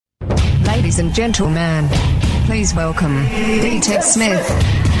Ladies and gentlemen, please welcome D-Ted Smith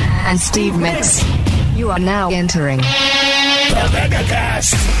and Steve Mix. You are now entering the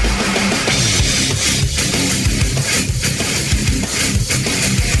MegaCast.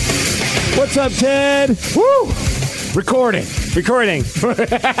 What's up, Ted? Woo! Recording.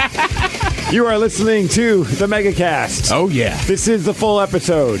 You are listening to the MegaCast. Oh, yeah. This is the full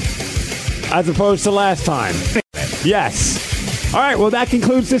episode, as opposed to last time. Yes. All right, well, that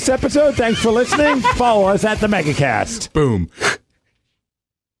concludes this episode. Thanks for listening. Follow us at the MegaCast. Boom.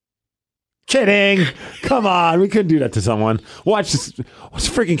 Kidding. Come on. We couldn't do that to someone. Watch this. This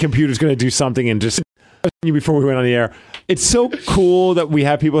freaking computer's going to do something and just... Before we went on the air, it's so cool that we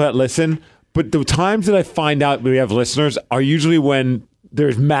have people that listen, but the times that I find out we have listeners are usually when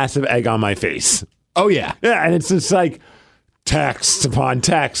there's massive egg on my face. Oh, yeah. Yeah, and it's just like text upon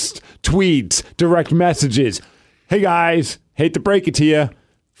text, tweets, direct messages. Hey, guys, hate to break it to you,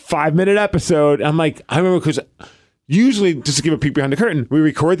 5-minute episode. I'm like, I remember because usually, just to give a peek behind the curtain, we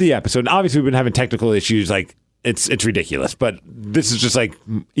record the episode. And obviously, we've been having technical issues. Like, it's ridiculous, but this is just like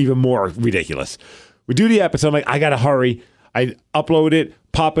even more ridiculous. We do the episode. I'm like, I got to hurry. I upload it,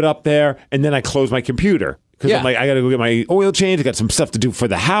 pop it up there, and then I close my computer. Because I'm like, I got to go get my oil change. I got some stuff to do for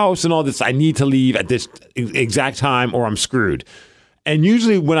the house and all this. I need to leave at this exact time or I'm screwed. And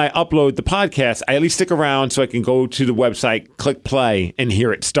usually when I upload the podcast, I at least stick around so I can go to the website, click play, and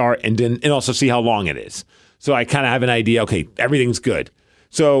hear it start, and also see how long it is. So I kind of have an idea, okay, everything's good.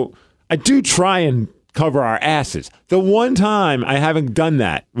 So I do try and cover our asses. The one time I haven't done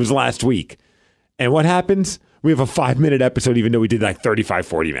that was last week. And what happens? We have a 5-minute episode, even though we did like 35,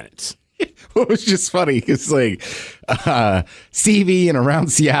 40 minutes. Well, it was just funny. It's like Stevie and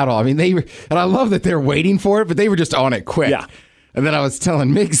around Seattle. I mean, and I love that they're waiting for it, but they were just on it quick. Yeah. And then I was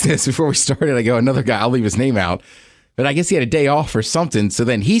telling Miggs this before we started. I go, another guy, I'll leave his name out, but I guess he had a day off or something. So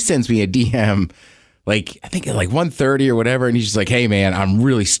then he sends me a DM, like, I think at like 1:30 or whatever. And he's just like, hey, man, I'm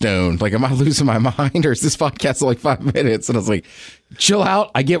really stoned. Like, am I losing my mind or is this podcast only 5 minutes? And I was like, chill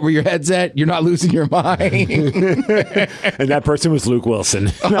out. I get where your head's at. You're not losing your mind. And that person was Luke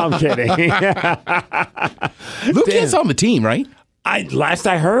Wilson. No, I'm kidding. Luke is on the team, right? Last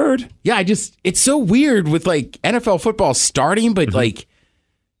I heard. Yeah, it's so weird with like NFL football starting, but like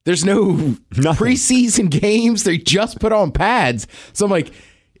there's no preseason games. They just put on pads. So I'm like,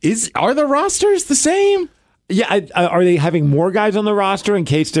 are the rosters the same? Yeah, are they having more guys on the roster in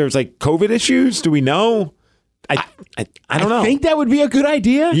case there's like COVID issues? Do we know? I don't know. I think that would be a good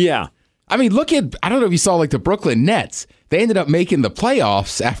idea. Yeah. I mean, I don't know if you saw like the Brooklyn Nets. They ended up making the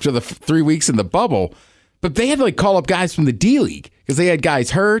playoffs after the 3 weeks in the bubble, but they had to like call up guys from the D League because they had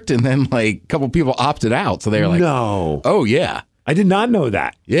guys hurt and then like a couple people opted out. So they were like, no. Oh, yeah. I did not know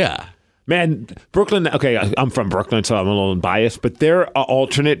that. Yeah. Man, Brooklyn, okay, I'm from Brooklyn, so I'm a little biased, but their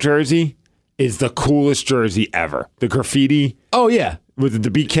alternate jersey is the coolest jersey ever. The graffiti. Oh, yeah. With the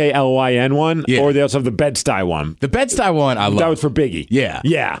BKLYN one, or they also have the Bed-Stuy one. The Bed-Stuy one, I love. That was for Biggie. Yeah.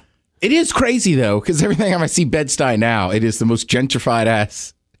 Yeah. It is crazy, though, because every time I see Bed-Stuy now, it is the most gentrified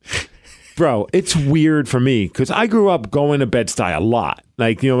ass. Bro, it's weird for me because I grew up going to Bed-Stuy a lot.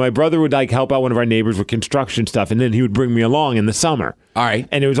 Like, my brother would like help out one of our neighbors with construction stuff, and then he would bring me along in the summer. All right.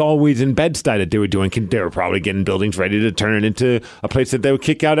 And it was always in Bed-Stuy that they were doing. They were probably getting buildings ready to turn it into a place that they would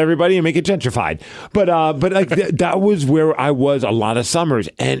kick out everybody and make it gentrified. But like that was where I was a lot of summers,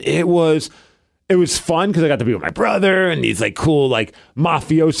 and it was fun because I got to be with my brother and these like cool like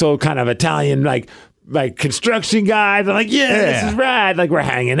mafioso kind of Italian like construction guys. I'm like, this is rad. Like we're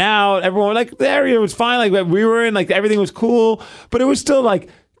hanging out. Everyone like the area was fine. Like we were in, like everything was cool, but it was still like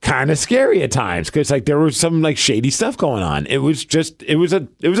kind of scary at times because like there was some like shady stuff going on. It was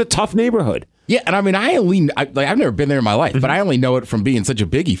a tough neighborhood. Yeah, and I mean, I've never been there in my life, but I only know it from being such a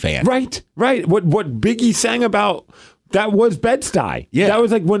Biggie fan. Right. What Biggie sang about. That was Bed-Stuy. Yeah. That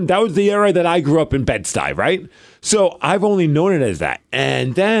was that was the era that I grew up in Bed-Stuy, right? So I've only known it as that.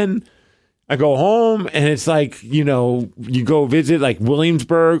 And then I go home and it's like, you go visit like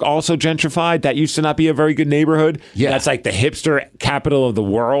Williamsburg, also gentrified. That used to not be a very good neighborhood. Yeah. That's like the hipster capital of the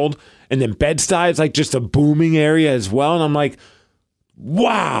world. And then Bed-Stuy is like just a booming area as well. And I'm like,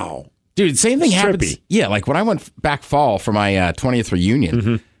 wow. Dude, same thing happens. Yeah, like when I went back fall for my 20th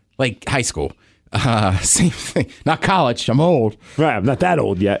reunion, like high school. Same thing. Not college. I'm old. Right. I'm not that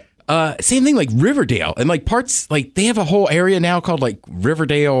old yet. Same thing like Riverdale. And like parts, like they have a whole area now called like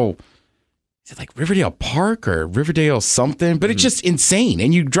Riverdale. Is it like Riverdale Park or Riverdale something? But it's just insane.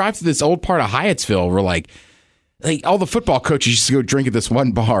 And you drive through this old part of Hyattsville where like all the football coaches used to go drink at this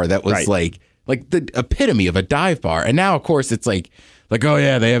one bar that was like the epitome of a dive bar. And now, of course, it's like, oh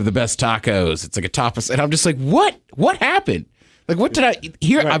yeah, they have the best tacos. It's like a tapas. And I'm just like, what? What happened? Like, what did I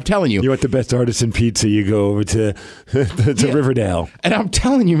hear? Right. I'm telling you. You want the best artisan pizza, you go over to Riverdale. And I'm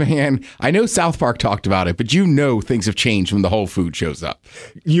telling you, man, I know South Park talked about it, but you know things have changed when the Whole Food shows up.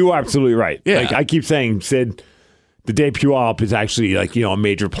 You are absolutely right. Yeah. Like I keep saying, Sid, the day Puyallup is actually like, a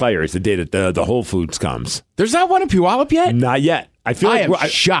major player. It's the day that the Whole Foods comes. There's not one in Puyallup yet? Not yet. I feel like I'm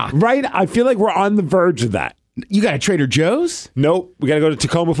shocked. Right? I feel like we're on the verge of that. You got a Trader Joe's? Nope. We got to go to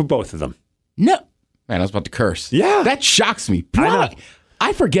Tacoma for both of them. No. Man, I was about to curse. Yeah. That shocks me. Puyallup,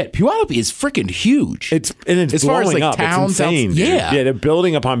 I forget. Puyallup is freaking huge. It's as far as like up. Towns, it's insane. Yeah. Yeah, they're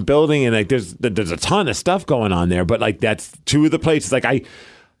building upon building, and like there's a ton of stuff going on there. But like that's two of the places. Like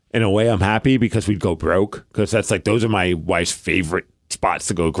in a way, I'm happy because we'd go broke because that's like those are my wife's favorite spots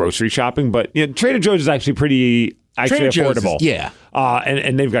to go grocery shopping. But Trader Joe's is actually pretty affordable.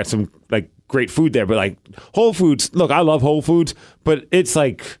 And they've got some like great food there. But like Whole Foods, look, I love Whole Foods, but it's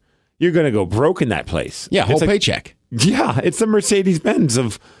like you're gonna go broke in that place. Yeah, whole paycheck. Yeah, it's the Mercedes-Benz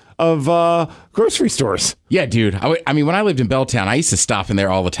of grocery stores. Yeah, dude. I mean, when I lived in Belltown, I used to stop in there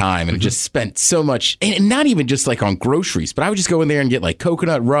all the time and just spent so much, and not even just like on groceries, but I would just go in there and get like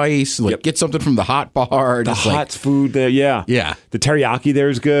coconut rice, get something from the hot bar. The hot food there, yeah. Yeah. The teriyaki there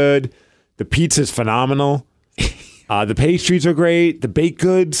is good. The pizza's phenomenal. The pastries are great. The baked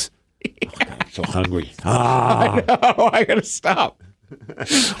goods. Oh, God, I'm so hungry. I know. I gotta stop.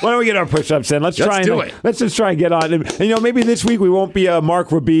 Why don't we get our push-ups in? Let's do it. Let's just try and get on. And maybe this week we won't be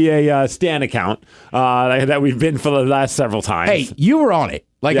Mark will be a Stan account that we've been for the last several times. Hey, you were on it.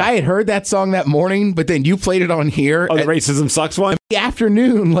 Like I had heard that song that morning, but then you played it on here. Oh, the Racism Sucks one? In the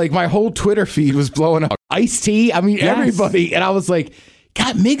afternoon, like my whole Twitter feed was blowing up. Ice-T, I mean, everybody. And I was like,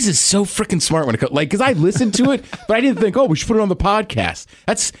 God, Miggs is so freaking smart when it comes, because I listened to it, but I didn't think, we should put it on the podcast.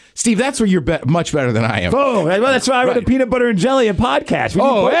 Steve, that's where you're much better than I am. Oh, well, that's why I wrote a peanut butter and jelly and podcast.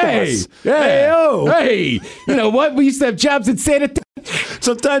 Hey, you know what? We used to have jobs in Santa.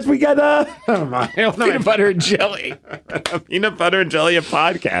 Sometimes we got peanut butter and jelly. Peanut butter and jelly and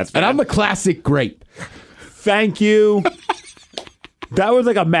podcast. Man. And I'm a classic grape. Thank you. That was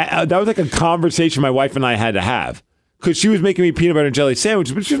like a conversation my wife and I had to have. Because she was making me peanut butter and jelly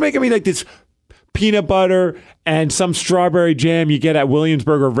sandwiches, but she was making me like this peanut butter and some strawberry jam you get at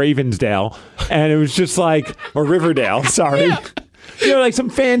Williamsburg or Ravensdale. And it was just like, or Riverdale, sorry. Yeah. Like some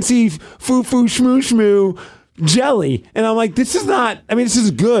fancy foo-foo shmoo-shmoo jelly. And I'm like, this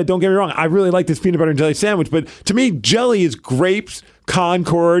is good. Don't get me wrong. I really like this peanut butter and jelly sandwich. But to me, jelly is grapes,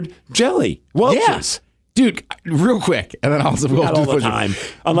 Concord, jelly. Welch's. Yeah. Dude, real quick, and then we'll do the time.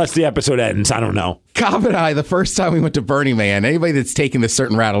 Unless the episode ends, I don't know. Cobb and I, the first time we went to Burning Man, anybody that's taken this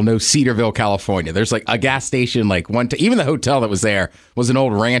certain route will know Cedarville, California. There's like a gas station, like even the hotel that was there was an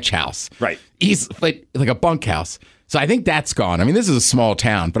old ranch house. Right. He's like a bunkhouse. So I think that's gone. I mean, this is a small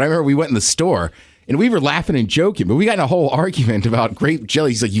town, but I remember we went in the store and we were laughing and joking, but we got in a whole argument about grape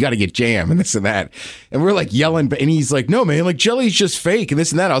jelly. He's like, you got to get jam and this and that. And we're like yelling, and he's like, no, man, like jelly's just fake and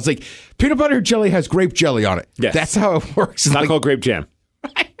this and that. I was like, peanut butter jelly has grape jelly on it. Yes. That's how it works. It's not called grape jam.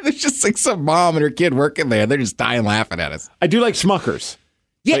 There's just like some mom and her kid working there. They're just dying laughing at us. I do like Smuckers.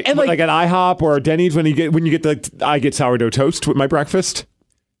 Yeah, like, and like at IHOP or Denny's when you get I get sourdough toast with my breakfast.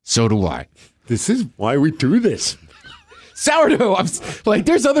 So do I. This is why we do this. Sourdough. I'm like,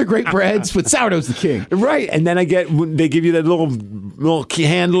 there's other great breads, but sourdough's the king. Right. And then they give you that little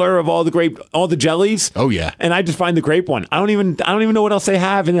handler of all the jellies. Oh yeah. And I just find the grape one. I don't even know what else they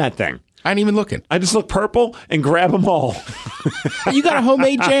have in that thing. I ain't even looking. I just look purple and grab them all. You got a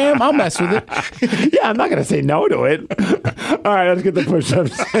homemade jam? I'll mess with it. Yeah, I'm not going to say no to it. All right, let's get the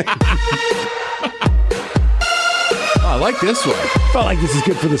push-ups. I like this one. Felt like this is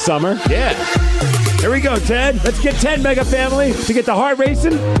good for the summer. Yeah. Here we go, Ted. Let's get 10, Mega Family, to get the heart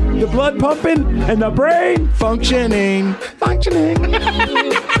racing, the blood pumping, and the brain functioning. All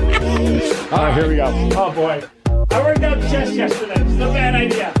right, here we go. Oh, boy. I worked out chest yesterday. It's no bad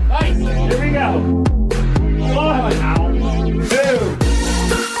idea. Nice. Here we go. 1, 2,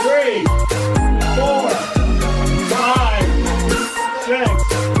 3, 4, 5, 6,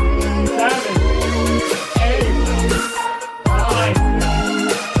 7, 8, 9, 10.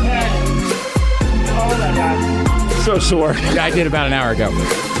 Oh, my God. So sore. Yeah, I did about an hour ago.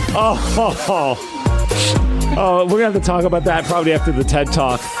 Oh, we're going to have to talk about that probably after the TED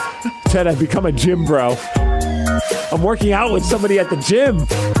Talk. Ted, I've become a gym bro. I'm working out with somebody at the gym.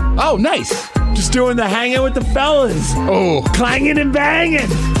 Oh, nice. Just doing the hanging with the fellas. Oh. Clanging and banging.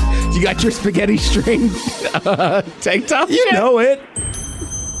 You got your spaghetti string tank top? You know it.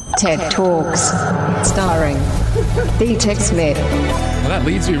 TED Talks, starring D-Tech Smith. Well, that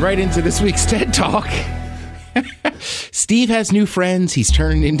leads me right into this week's TED Talk. Steve has new friends. He's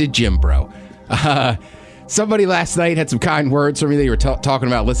turning into gym bro. somebody last night had some kind words for me. They were talking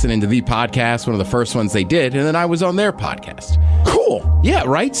about listening to the podcast, one of the first ones they did, and then I was on their podcast. Cool. Yeah,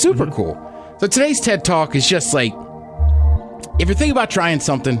 right? Super cool. So today's TED Talk is just like, if you're thinking about trying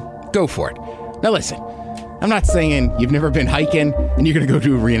something, go for it. Now listen, I'm not saying you've never been hiking and you're going to go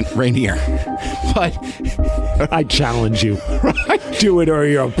do Rainier, but I challenge you. Right? Do it or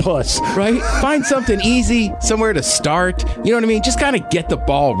you're a puss. Right? Find something easy, somewhere to start. You know what I mean? Just kind of get the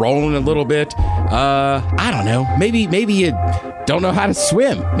ball rolling a little bit. I don't know. Maybe you don't know how to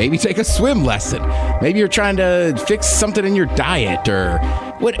swim. Maybe take a swim lesson. Maybe you're trying to fix something in your diet or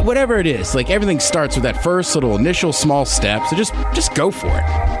whatever it is. Like everything starts with that first little initial small step. So just go for it.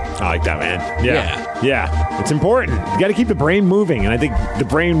 I like that, man. Yeah. It's important. You got to keep the brain moving. And I think the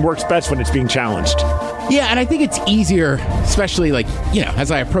brain works best when it's being challenged. Yeah, and I think it's easier, especially like,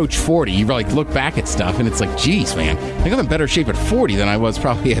 as I approach 40, you like look back at stuff and it's like, geez, man, I think I'm in better shape at 40 than I was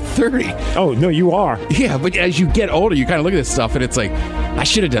probably at 30. Oh, no, you are. Yeah, but as you get older, you kind of look at this stuff and it's like, I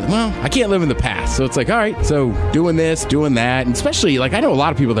should have done, well, I can't live in the past. So it's like, all right, so doing this, doing that. And especially, like, I know a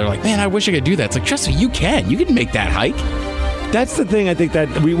lot of people that are like, man, I wish I could do that. It's like, trust me, you can make that hike. That's the thing. I think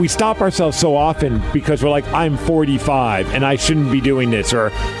that we stop ourselves so often because we're like, I'm 45 and I shouldn't be doing this.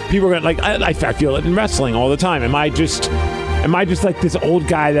 Or people are going to, like, I feel it in wrestling all the time. Am I just like this old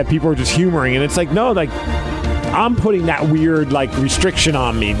guy that people are just humoring? And it's like, no, like, I'm putting that weird, like, restriction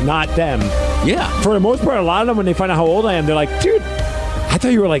on me, not them. Yeah. For the most part, a lot of them, when they find out how old I am, they're like, dude, I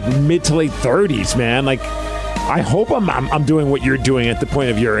thought you were like mid to late 30s, man. Like, I hope I'm doing what you're doing at the point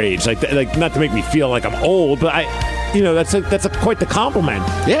of your age. Like not to make me feel like I'm old, but that's quite the compliment.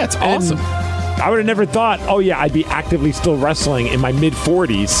 Yeah, it's awesome. And I would have never thought, I'd be actively still wrestling in my mid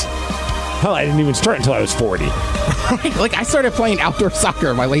 40s. Hell, I didn't even start until I was 40. Right. Like, I started playing outdoor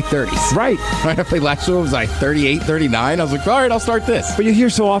soccer in my late 30s. Right. I played last year, was like 38, 39. I was like, all right, I'll start this. But you hear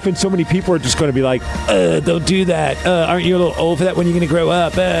so often, so many people are just going to be like, don't do that. Aren't you a little old for that when you're going to grow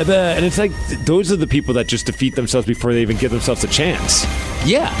up? And it's like, those are the people that just defeat themselves before they even give themselves a chance.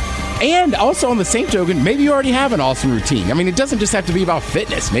 Yeah. And also on the same token, maybe you already have an awesome routine. I mean, it doesn't just have to be about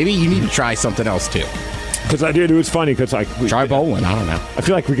fitness. Maybe you need to try something else too. Because I did. It was funny because try bowling. I don't know. I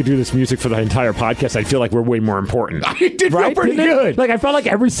feel like we could do this music for the entire podcast. I feel like we're way more important. I did feel pretty good. Like I felt like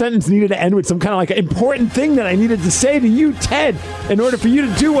every sentence needed to end with some kind of like important thing that I needed to say to you, Ted, in order for you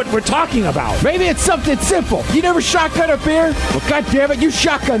to do what we're talking about. Maybe it's something simple. You never shotgun a beer? Well, God damn it, you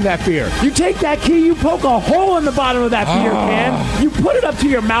shotgun that beer. You take that key, you poke a hole in the bottom of that beer can, you put it up to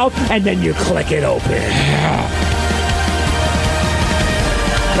your mouth, and then you click it open.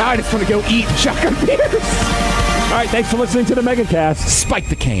 Now I just want to go eat shotgun beers. All right, thanks for listening to the MegaCast. Spike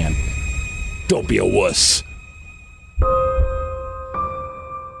the can. Don't be a wuss.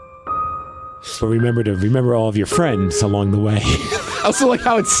 But remember all of your friends along the way. I also like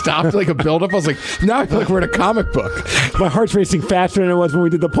how it stopped, like a buildup. I was like, now I feel like we're in a comic book. My heart's racing faster than it was when we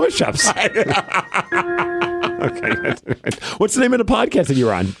did the push-ups. Okay. What's the name of the podcast that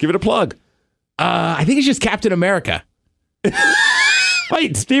you're on? Give it a plug. I think it's just Captain America.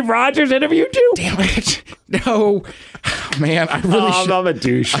 Wait, Steve Rogers interviewed you? Damn it. No. Man, I really should. I'm a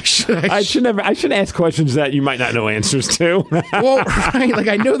douche. I shouldn't ask questions that you might not know answers to. Well, right, like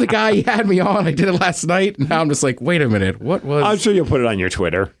I know the guy he had me on. I did it last night. And now I'm just like, wait a minute. What was... I'm sure you'll put it on your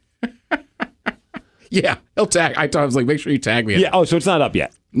Twitter. Yeah, he'll tag. I was like, make sure you tag me. Yeah. Oh, so it's not up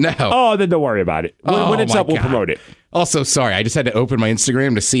yet? No. Oh, then don't worry about it. When it's up, we'll promote it. Also, sorry, I just had to open my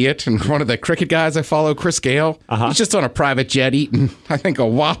Instagram to see it. And one of the cricket guys I follow, Chris Gale, he's just on a private jet eating, I think, a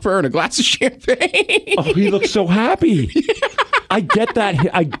Whopper and a glass of champagne. Oh, he looks so happy. Yeah. I get that.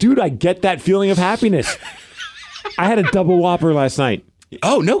 I get that feeling of happiness. I had a double Whopper last night.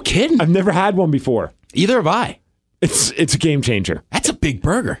 Oh, no kidding. I've never had one before. Either have I. It's a game changer. That's a big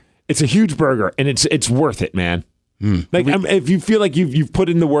burger. It's a huge burger, and it's worth it, man. Like if you feel like you've put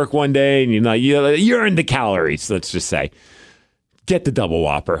in the work one day and you earned the calories, let's just say, get the double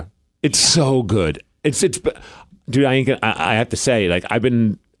Whopper. It's so good. It's dude. I have to say, like I've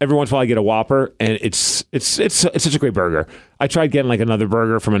been every once in a while I get a Whopper and it's such a great burger. I tried getting like another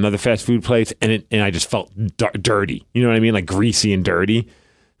burger from another fast food place and I just felt dirty. You know what I mean? Like greasy and dirty.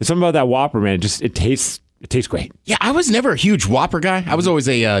 There's something about that Whopper, man. It tastes great. Yeah, I was never a huge Whopper guy. I was always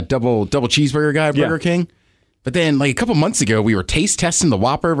a double cheeseburger guy at Burger King. But then, like a couple months ago, we were taste testing the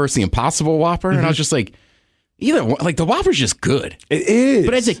Whopper versus the Impossible Whopper, and I was just like, the Whopper's just good. It is.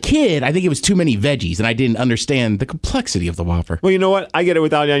 But as a kid, I think it was too many veggies, and I didn't understand the complexity of the Whopper. Well, you know what? I get it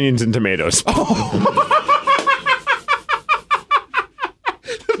without onions and tomatoes. Problem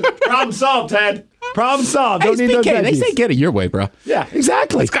solved, Ted. Problem solved. Don't need those veggies. They say get it your way, bro. Yeah,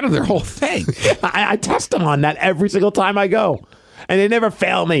 exactly. It's kind of their whole thing. I test them on that every single time I go, and they never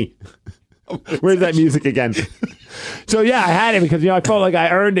fail me. Where's that music again? So yeah, I had it because I felt like I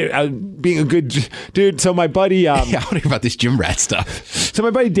earned it being a good dude. So my buddy, yeah, I want to hear about this gym rat stuff. So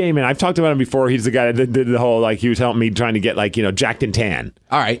my buddy Damon, I've talked about him before. He's the guy that did the whole he was helping me trying to get jacked and tan.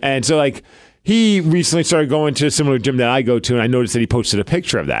 All right, and so he recently started going to a similar gym that I go to, and I noticed that he posted a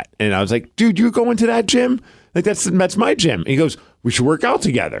picture of that, and I was like, dude, you going to that gym? Like that's my gym. And he goes, we should work out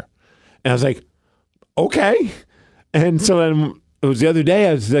together. And I was like, okay. And so then it was the other day,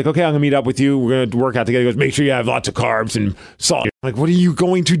 I was like, okay, I'm going to meet up with you. We're going to work out together. He goes, make sure you have lots of carbs and salt. I'm like, what are you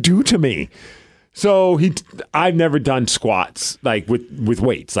going to do to me? So I've never done squats with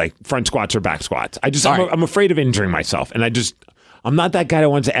weights, like front squats or back squats. I'm afraid of injuring myself. And I'm not that guy that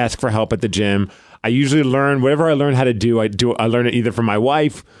wants to ask for help at the gym. I usually learn whatever I learn how to do. I learn it either from my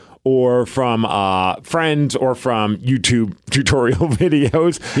wife or from friends or from YouTube tutorial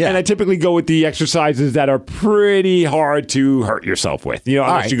videos. Yeah. And I typically go with the exercises that are pretty hard to hurt yourself with.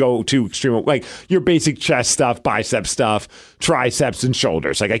 Unless you go too extreme, like your basic chest stuff, bicep stuff, triceps, and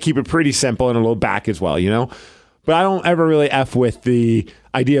shoulders. Like I keep it pretty simple and a little back as well, But I don't ever really F with the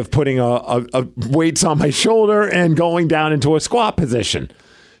idea of putting a weights on my shoulder and going down into a squat position.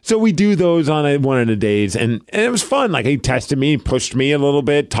 So we do those on one of the days, and it was fun. Like he tested me, pushed me a little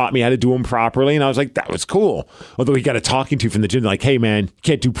bit, taught me how to do them properly, and I was like, that was cool. Although he got a talking to from the gym, like, hey man, you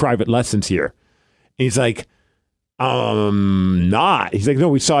can't do private lessons here. And he's like, not. He's like, no,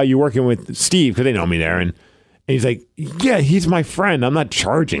 we saw you working with Steve because they know me there, and he's like, yeah, he's my friend. I'm not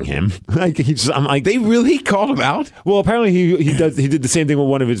charging him. I'm like, they really called him out? Well, apparently he did the same thing with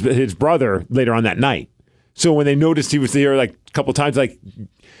one of his brother later on that night. So when they noticed he was there a couple times,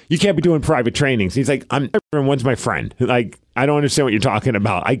 you can't be doing private trainings. He's like, everyone's my friend. Like, I don't understand what you're talking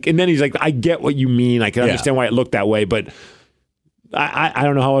about. And then he's like, I get what you mean. I can understand why it looked that way, but I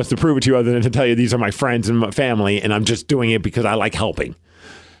don't know how else to prove it to you other than to tell you these are my friends and my family, and I'm just doing it because I like helping.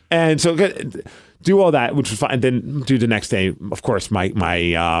 And so do all that, which was fine. And then do the next day, of course, my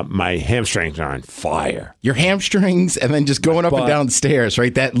hamstrings are on fire. Your hamstrings, and then just going up and down the stairs,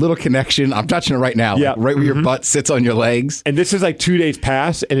 right? That little connection. I'm touching it right now. Yeah. Right where your butt sits on your legs. And this is 2 days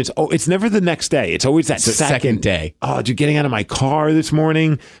past, and it's never the next day. It's always that second day. Oh, dude, getting out of my car this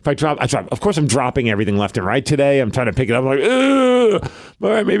morning. If I drop. Of course, I'm dropping everything left and right today. I'm trying to pick it up. I'm like, ugh. All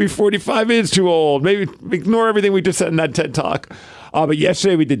right, maybe 45 is too old. Maybe ignore everything we just said in that TED Talk. But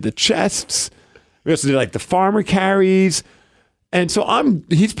yesterday we did the chests. We also did the farmer carries. And so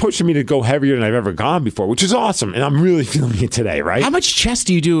he's pushing me to go heavier than I've ever gone before, which is awesome. And I'm really feeling it today, right? How much chest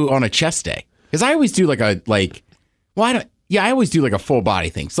do you do on a chest day? Because I always do I always do a full body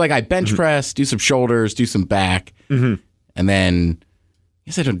thing. So I bench press, do some shoulders, do some back. And then I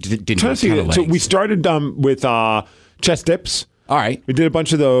guess I didn't do a ton of legs. So we started with chest dips. All right. We did a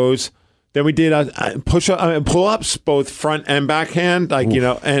bunch of those. Then we did pull-ups, both front and backhand,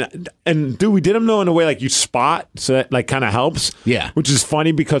 and dude, we did them in a way you spot, so that kind of helps. Yeah, which is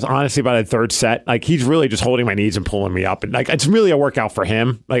funny because honestly, by the third set, he's really just holding my knees and pulling me up, and it's really a workout for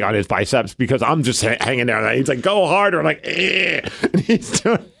him, on his biceps because I'm just hanging there. And he's like, go harder, I'm like, eh. And he's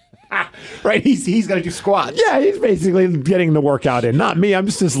doing. Right, he's got to do squats. Yeah, he's basically getting the workout in, not me. I'm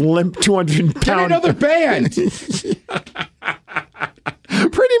just this limp 200-pound. Get another band.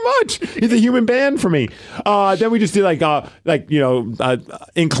 Pretty much, he's a human band for me. Then we just did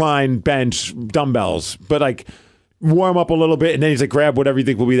incline bench dumbbells, but warm up a little bit, and then he's like, grab whatever you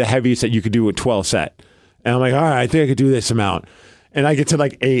think will be the heaviest that you could do with 12 set. And I'm like, all right, I think I could do this amount, and I get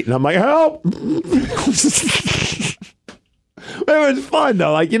to 8, and I'm like, help. It was fun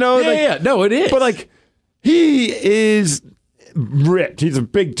though, no, it is. But he is ripped. He's a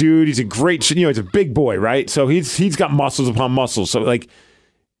big dude. He's a great, he's a big boy, right? So he's got muscles upon muscles. So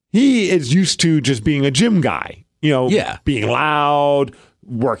he is used to just being a gym guy, being loud,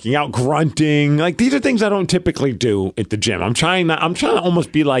 working out, grunting. These are things I don't typically do at the gym. I'm trying to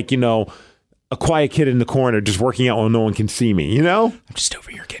almost be a quiet kid in the corner, just working out while no one can see me. I'm just over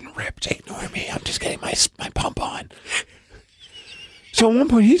here getting ripped. Ignore me. I'm just getting my pump on. So at one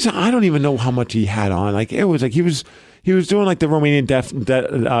point, I don't even know how much he had on. It was he was doing the Romanian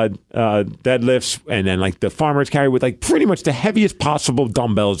deadlifts, and then the farmer's carry with pretty much the heaviest possible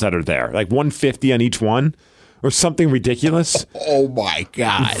dumbbells that are there, 150 on each one, or something ridiculous. Oh my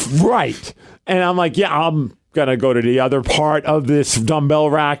God! Right, and I'm like, yeah, I'm gonna go to the other part of this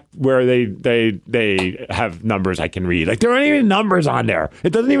dumbbell rack where they have numbers I can read. There aren't even numbers on there. It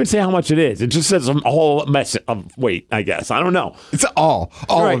doesn't even say how much it is. It just says a whole mess of weight. I guess I don't know. It's all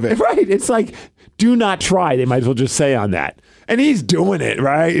right, of it. Right. It's do not try. They might as well just say on that. And he's doing it,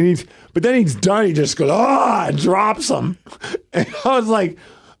 right? But then he's done. He just goes, and drops them. And I was like,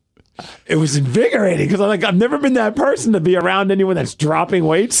 It was invigorating because I've never been that person to be around anyone that's dropping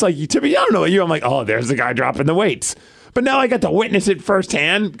weights. Like, to me, I don't know you. I'm like, oh, there's the guy dropping the weights. But now I got to witness it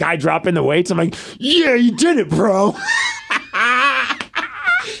firsthand. Guy dropping the weights. I'm like, yeah, you did it, bro.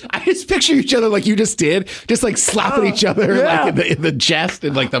 I just picture each other like you just did, just like slapping each other like in the chest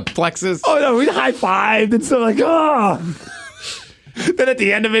and like the plexus. Oh no, we high-fived and so like, oh. Then at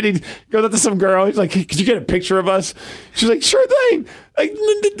the end of it, he goes up to some girl. He's like, hey, could you get a picture of us? She's like, sure thing. Like,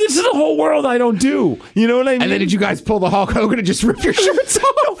 this is a whole world I don't do. You know what I mean? And then did you guys pull the Hulk Hogan and just rip your shirts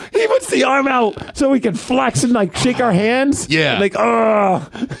off? No, he puts the arm out so we can flex and like shake our hands. Yeah. Like, oh.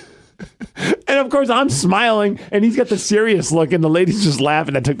 And of course, I'm smiling, and he's got the serious look, and the lady's just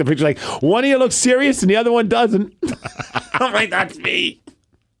laughing. I took the picture, like, one of you looks serious, and the other one doesn't. I'm like, that's me.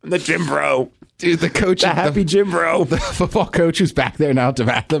 I'm the gym bro. Dude, the coach, the happy gym bro. The football coach who's back there now,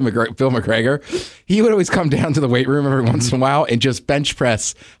 DeMatha, Bill McGregor, he would always come down to the weight room every once in a while and just bench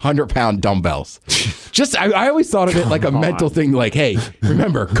press 100-pound dumbbells. Just, I always thought of it like a mental thing, like, hey,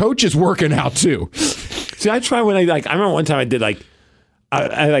 remember, coach is working out too. See, I try when I remember one time I did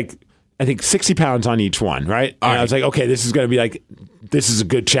I think 60 pounds on each one, right? And I was like, okay, this is going to be this is a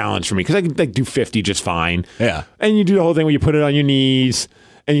good challenge for me because I can do 50 just fine. Yeah. And you do the whole thing where you put it on your knees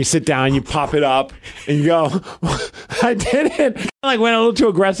and you sit down, you pop it up and you go, I did it. I went a little too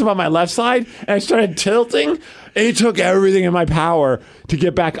aggressive on my left side and I started tilting and it took everything in my power to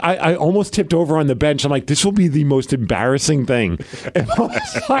get back. I almost tipped over on the bench. I'm like, this will be the most embarrassing thing. And I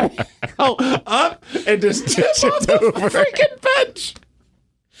was like, go up and just tip off the freaking bench.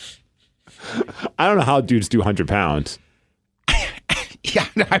 I don't know how dudes do 100 pounds. Yeah,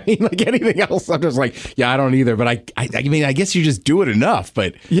 I mean, like anything else, I'm just like, yeah, I don't either. But I mean, I guess you just do it enough.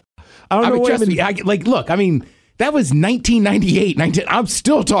 But yeah, I don't know. Trust me, look, I mean, that was 1998. I'm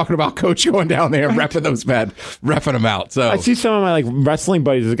still talking about Coach going down there and repping those men, repping them out. So I see some of my wrestling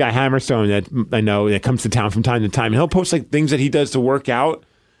buddies. There's a guy Hammerstone that I know that comes to town from time to time, and he'll post things that he does to work out,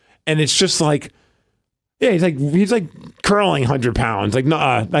 and it's just like. Yeah, he's like curling 100 pounds.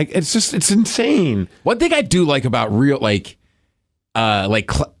 It's insane. One thing I do like about real, I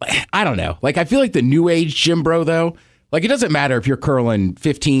don't know. Like, I feel like the new age gym bro, though, like, it doesn't matter if you're curling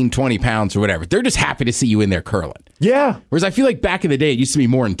 15, 20 pounds or whatever. They're just happy to see you in there curling. Yeah. Whereas I feel like back in the day, it used to be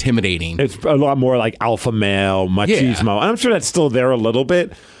more intimidating. It's a lot more like alpha male, machismo. And I'm sure that's still there a little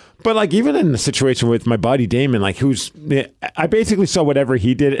bit. But even in the situation with my buddy Damon, I basically saw whatever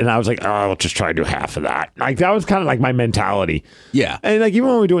he did, and I was like, oh, I'll just try to do half of that. That was kind of my mentality. Yeah. And even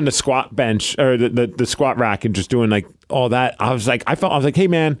when we were doing the squat bench or the squat rack and just doing all that, I was like, hey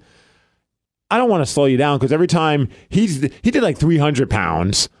man, I don't want to slow you down because every time he did 300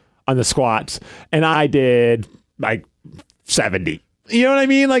 pounds on the squats, and I did 70. You know what I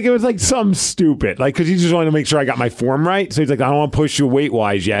mean? It was something stupid. Because he just wanted to make sure I got my form right. So he's like, I don't want to push you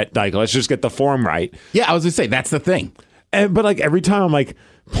weight-wise yet. Let's just get the form right. Yeah, I was going to say, that's the thing. But every time I'm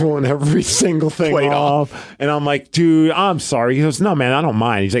pulling every single thing off. And I'm like, dude, I'm sorry. He goes, no, man, I don't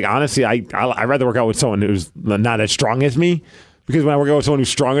mind. He's like, honestly, I'd rather work out with someone who's not as strong as me. Because when I work out with someone who's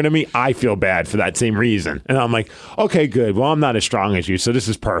stronger than me, I feel bad for that same reason. And I'm like, okay, good. Well, I'm not as strong as you, so this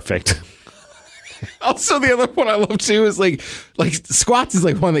is perfect. Also, the other one I love too is squats is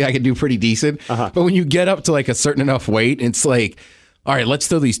one thing I can do pretty decent. But when you get up to a certain enough weight, it's all right, let's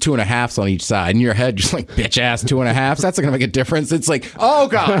throw these 2.5s on each side. In your head, just bitch ass 2.5s. That's not gonna make a difference. It's oh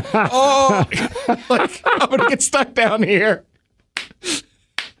god, oh, I'm gonna get stuck down here.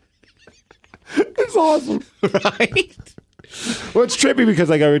 It's awesome, right? Well, it's trippy because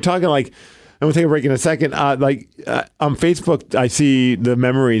we were talking and we'll take a break in a second. On Facebook, I see the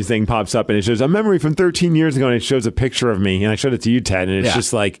memories thing pops up, and it shows a memory from 13 years ago, and it shows a picture of me, and I showed it to you, Ted, and it's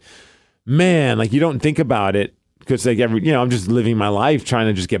just man, you don't think about it because I'm just living my life trying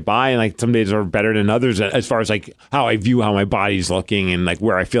to just get by, and some days are better than others as far as how I view how my body's looking and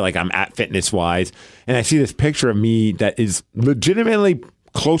where I feel I'm at fitness wise, and I see this picture of me that is legitimately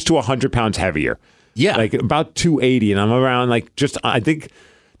close to 100 pounds heavier. Yeah, about 280, and I'm around I think.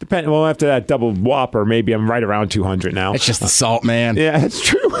 Well, after that double whopper, maybe I'm right around 200 now. It's just the salt, man. Yeah, it's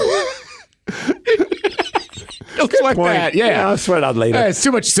true. Don't sweat that. Yeah, I'll sweat out later. It's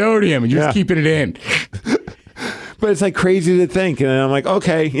too much sodium, and you're just keeping it in. But it's crazy to think, and I'm like,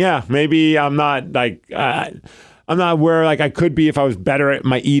 okay, yeah, maybe I'm not I'm not where I could be if I was better at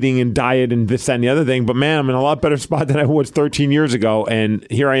my eating and diet and this, that, and the other thing. But man, I'm in a lot better spot than I was 13 years ago, and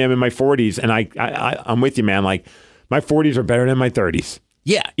here I am in my 40s, and I'm with you, man. My 40s are better than my 30s.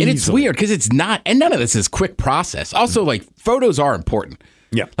 Yeah, and it's weird because it's not, and none of this is quick process. Also, photos are important.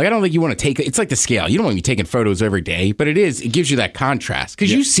 Yeah. I don't think you want to take, it's like the scale. You don't want to be taking photos every day, but it gives you that contrast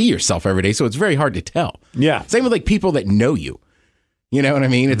because you see yourself every day, so it's very hard to tell. Yeah. Same with people that know you. You know what I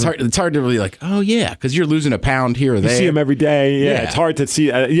mean? It's hard to really like, oh, yeah, because you're losing a pound here or there. You see him every day. Yeah, it's hard to see.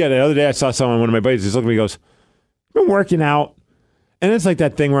 The other day I saw someone, one of my buddies, just looked at me and goes, been working out. And it's like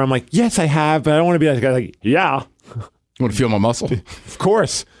that thing where I'm like, yes, I have, but I don't want to be that guy like, yeah. You want to feel my muscle? Of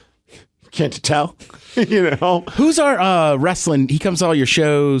course. Can't you tell? You know? Who's our wrestling? He comes to all your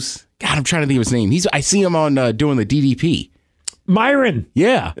shows. God, I'm trying to think of his name. I see him on doing the DDP. Myron.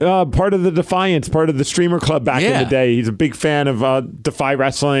 Yeah. Part of the Defiance, part of the Streamer Club back in the day. He's a big fan of Defy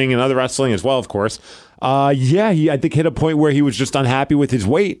Wrestling and other wrestling as well, of course. He, I think, hit a point where he was just unhappy with his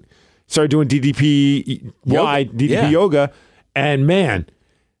weight. Started doing DDP yoga. And, man,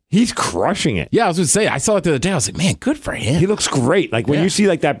 he's crushing it. Yeah, I was going to say, I saw it the other day. I was like, man, good for him. He looks great. Like, when you see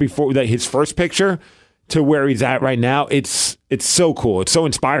like that before, his first picture to where he's at right now, it's so cool. It's so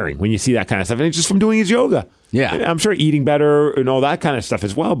inspiring when you see that kind of stuff. And it's just from doing his yoga. Yeah. And I'm sure eating better and all that kind of stuff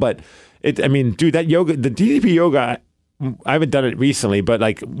as well. But, dude, that yoga, the DDP yoga, I haven't done it recently, but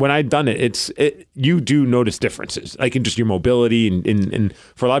like when I've done it, you do notice differences, like in just your mobility and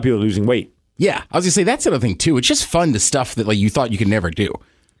for a lot of people losing weight. Yeah, I was gonna say that's another thing too. It's just fun, the stuff that like you thought you could never do.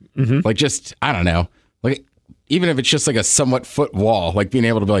 Like just I don't know, like even if it's just like a somewhat foot wall, like being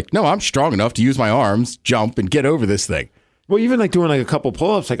able to be like, no, I'm strong enough to use my arms, jump, and get over this thing. Well, even like doing like a couple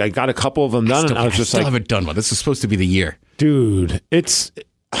pull-ups, like I got a couple of them done, and I was just I haven't done one. This is supposed to be the year, dude.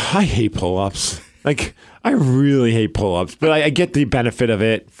 I hate pull-ups. Like I really hate pull-ups, but I get the benefit of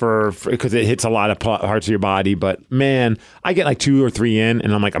it for because it hits a lot of parts of your body. But man, I get like 2 or 3 in,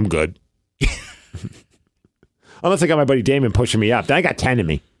 and I'm like, I'm good. Unless I got my buddy Damon pushing me up. Then I got 10 in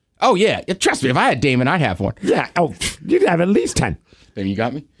me. Oh, yeah. Trust me, if I had Damon, I'd have one. Yeah. Oh, you'd have at least 10. Then you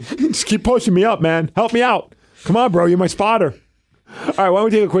got me? Just keep pushing me up, man. Help me out. Come on, bro. You're my spotter. All right, why don't we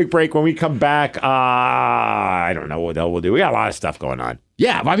take a quick break? When we come back, I don't know what the hell we'll do. We got a lot of stuff going on.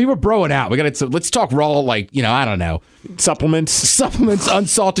 Yeah, I mean, we're broing out. Let's talk raw, like, I don't know. Supplements,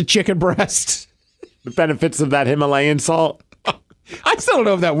 unsalted chicken breast. The benefits of that Himalayan salt. I still don't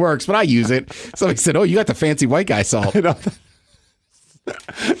know if that works, but I use it. Somebody said, "Oh, you got the fancy white guy salt." It was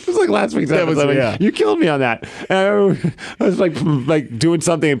like last week's episode. You killed me on that. And I was like doing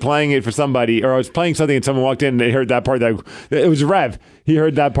something and playing it for somebody, or I was playing something and someone walked in and they heard that part. That it was Rev. He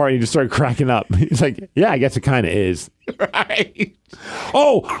heard that part and he just started cracking up. He's like, "Yeah, I guess it kind of is." Right.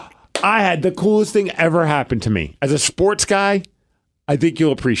 Oh, I had the coolest thing ever happen to me as a sports guy. I think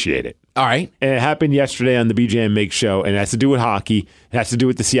you'll appreciate it. All right. And it happened yesterday on the BJ and Mig show, and it has to do with hockey. It has to do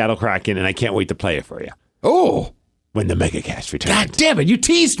with the Seattle Kraken, and I can't wait to play it for you. Oh. When the MegaCast returns. God damn it, you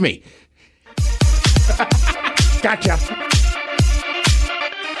teased me. Gotcha.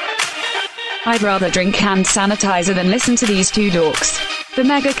 I'd rather drink hand sanitizer than listen to these two dorks. The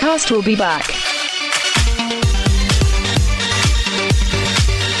MegaCast will be back.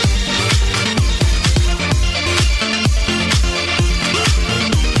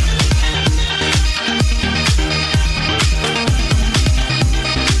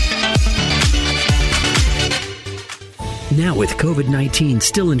 Now with COVID-19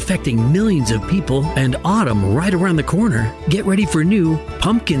 still infecting millions of people and autumn right around the corner, get ready for new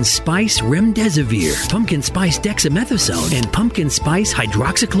Pumpkin Spice Remdesivir, Pumpkin Spice Dexamethasone, and Pumpkin Spice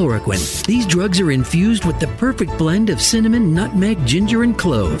Hydroxychloroquine. These drugs are infused with the perfect blend of cinnamon, nutmeg, ginger, and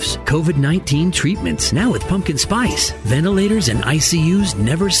cloves. COVID-19 treatments now with Pumpkin Spice. Ventilators and ICUs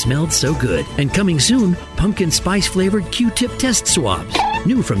never smelled so good. And coming soon, Pumpkin Spice flavored Q-tip test swabs.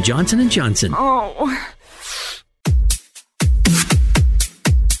 New from Johnson & Johnson. Oh.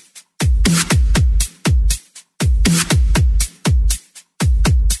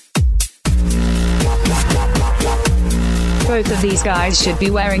 Both of these guys should be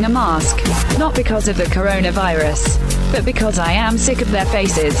wearing a mask, not because of the coronavirus, but because I am sick of their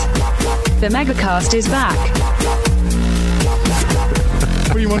faces. The MegaCast is back.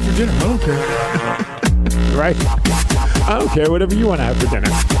 What do you want for dinner? I don't care. Right? I don't care. Whatever you want to have for dinner.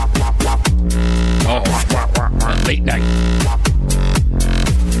 Oh, late night.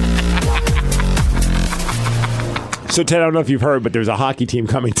 So, Ted, I don't know if you've heard, but there's a hockey team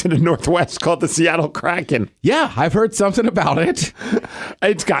coming to the Northwest called the Seattle Kraken. Yeah, I've heard something about it.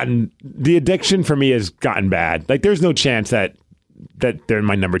 The addiction for me has gotten bad. Like, there's no chance that they're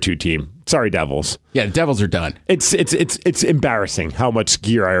my number 2 team. Sorry, Devils. Yeah, the Devils are done. It's embarrassing how much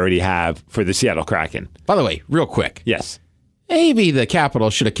gear I already have for the Seattle Kraken. By the way, real quick. Yes. Maybe the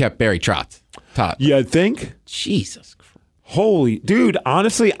Capitals should have kept Barry Trotz. You think? Jesus Christ. Holy, dude,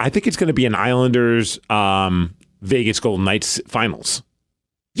 honestly, I think it's going to be an Islanders Vegas Golden Knights finals.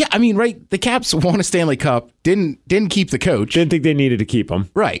 Yeah, I mean, right, the Caps won a Stanley Cup, didn't keep the coach. Didn't think they needed to keep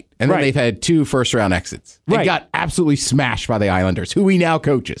him. Right. And then they've had 2 first-round exits. They got absolutely smashed by the Islanders, who he now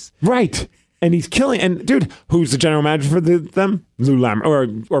coaches. Right. And he's killing. And dude, who's the general manager for them? Lou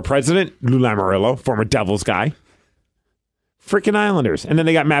or president Lou Lamoriello, former Devils guy. Freaking Islanders. And then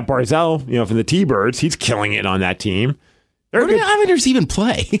they got Matt Barzal, from the T-Birds. He's killing it on that team. Where do the Islanders even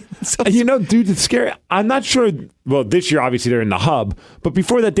play? Dude, it's scary. I'm not sure. Well, this year, obviously, they're in the hub. But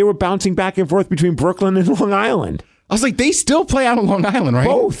before that, they were bouncing back and forth between Brooklyn and Long Island. I was like, they still play out on Long Island, right?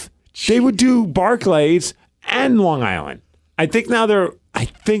 Both. They would do Barclays and Long Island. I think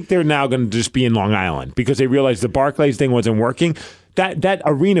they're now going to just be in Long Island because they realized the Barclays thing wasn't working. That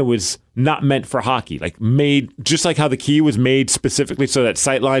arena was not meant for hockey. Made just like how the Key was made specifically so that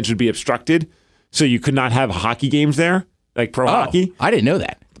sight lines would be obstructed, so you could not have hockey games there, like pro hockey. I didn't know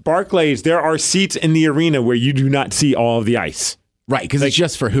that. Barclays, there are seats in the arena where you do not see all of the ice. Right, because it's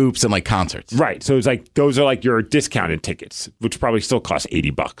just for hoops and concerts. Right, so it's those are your discounted tickets, which probably still cost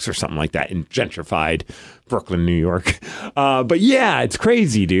 $80 or something like that in gentrified Brooklyn, New York. But yeah, it's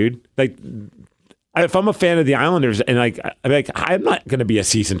crazy, dude. If I'm a fan of the Islanders and I'm not going to be a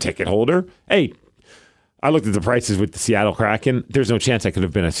season ticket holder. Hey, I looked at the prices with the Seattle Kraken. There's no chance I could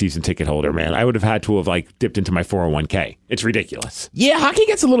have been a season ticket holder, man. I would have had to have dipped into my 401k. It's ridiculous. Yeah, hockey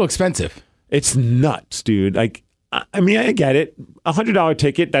gets a little expensive. It's nuts, dude. I get it. $100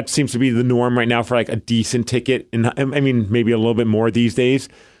 ticket, that seems to be the norm right now for a decent ticket. And maybe a little bit more these days.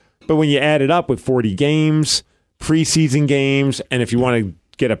 But when you add it up with 40 games, preseason games, and if you want to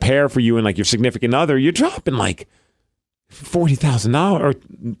get a pair for you and your significant other, you're dropping $40,000 or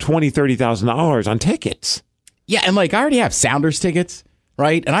 $30,000 on tickets. Yeah, and I already have Sounders tickets,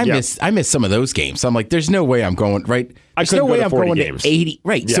 right? And I miss some of those games. So I'm there's no way I'm going, right? There's no way I'm going games. To 80,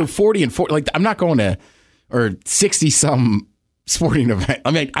 right? Yeah. So 40 and 40, I'm not going to, or 60 some sporting event.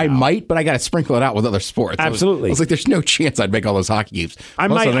 I might, but I got to sprinkle it out with other sports. Absolutely. I was there's no chance I'd make all those hockey games. I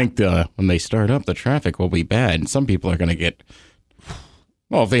think when they start up, the traffic will be bad, and some people are going to get.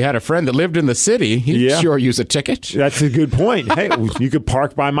 Well, if they had a friend that lived in the city, he'd sure use a ticket. That's a good point. Hey, you could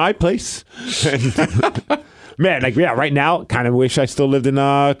park by my place. Man, right now, kind of wish I still lived in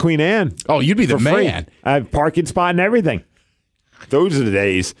Queen Anne. Oh, you'd be the man. Free. I have a parking spot and everything. Those are the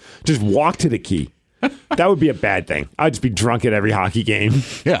days. Just walk to the Key. That would be a bad thing. I'd just be drunk at every hockey game.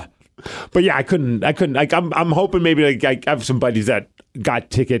 Yeah. But yeah, I couldn't. I'm hoping maybe I have some buddies that got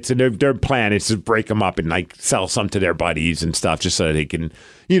tickets, and their plan is to break them up and sell some to their buddies and stuff, just so that they can,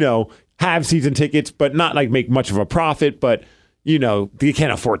 have season tickets, but not make much of a profit. But they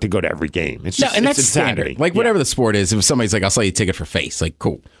can't afford to go to every game. It's just, and that's standard. Whatever the sport is, if somebody's I'll sell you a ticket for face,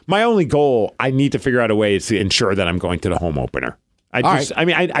 cool. My only goal, I need to figure out a way is to ensure that I'm going to the home opener.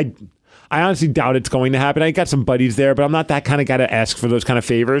 I honestly doubt it's going to happen. I got some buddies there, but I'm not that kind of guy to ask for those kind of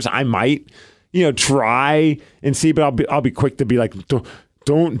favors. I might, try and see, but I'll be quick to be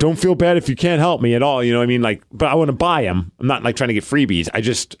don't feel bad if you can't help me at all. But I want to buy them. I'm not trying to get freebies.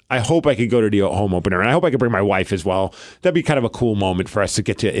 I hope I could go to the home opener, and I hope I could bring my wife as well. That'd be kind of a cool moment for us to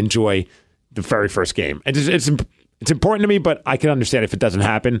get to enjoy the very first game. It's important to me, but I can understand if it doesn't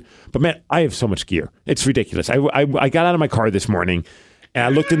happen. But man, I have so much gear. It's ridiculous. I got out of my car this morning, and I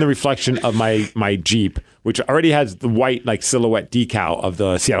looked in the reflection of my Jeep, which already has the white silhouette decal of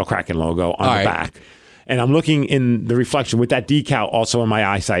the Seattle Kraken logo on the back. And I'm looking in the reflection with that decal also in my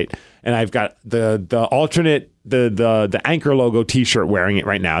eyesight. And I've got the alternate, the Anchor logo T-shirt wearing it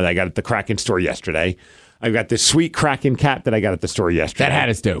right now that I got at the Kraken store yesterday. I've got this sweet Kraken cap that I got at the store yesterday. That hat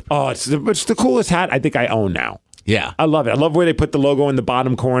is dope. Oh, it's the coolest hat I think I own now. Yeah. I love it. I love where they put the logo in the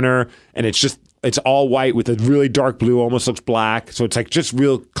bottom corner, and it's all white with a really dark blue, almost looks black. So it's just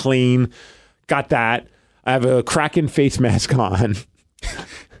real clean. Got that. I have a Kraken face mask on.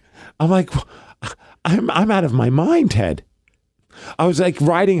 I'm out of my mind, Ted. I was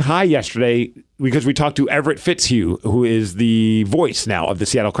riding high yesterday because we talked to Everett Fitzhugh, who is the voice now of the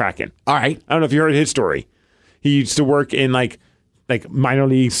Seattle Kraken. All right. I don't know if you heard his story. He used to work in minor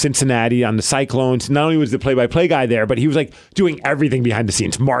league Cincinnati on the Cyclones. Not only was the play-by-play guy there, but he was doing everything behind the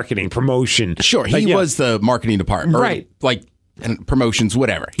scenes, marketing, promotion. Sure, he was the marketing department, right? And promotions,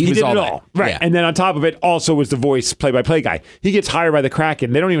 whatever. He was did all it that. all, right? Yeah. And then on top of it, also was the voice play-by-play guy. He gets hired by the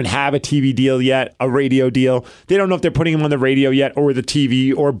Kraken. They don't even have a TV deal yet, a radio deal. They don't know if they're putting him on the radio yet or the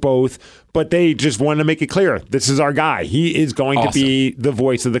TV or both. But they just wanted to make it clear, this is our guy. He is going to be the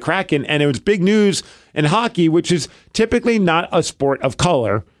voice of the Kraken. And it was big news in hockey, which is typically not a sport of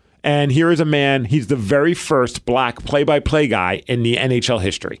color. And here is a man, he's the very first black play-by-play guy in the NHL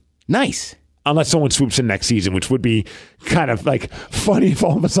history. Nice. Unless someone swoops in next season, which would be kind of funny if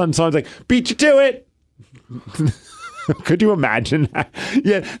all of a sudden someone's beat you to it. Could you imagine that?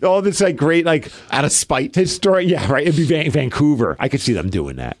 Yeah, all this great out of spite. His story, yeah, right. It'd be Vancouver. I could see them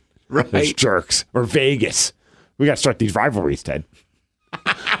doing that. Right. Those jerks. Or Vegas. We got to start these rivalries, Ted.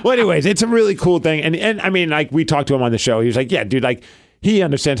 Well, anyways, it's a really cool thing. And I mean, like, we talked to him on the show. He was like, yeah, dude, like, he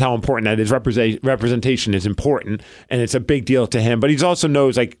understands how important that is. Representation is important, and it's a big deal to him. But he also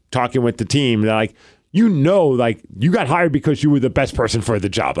knows, like, talking with the team, that, like, like, you got hired because you were the best person for the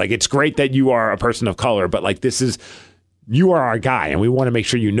job. Like, it's great that you are a person of color, but, like, you are our guy, and we want to make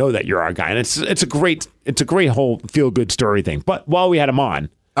sure you know that you're our guy. And it's a great whole feel-good story thing. But while we had him on,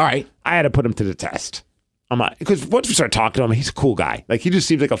 all right, I had to put him to the test. Because once we start talking to him, he's a cool guy. Like, he just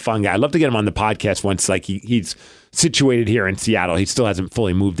seems like a fun guy. I'd love to get him on the podcast once, like, he's situated here in Seattle. He still hasn't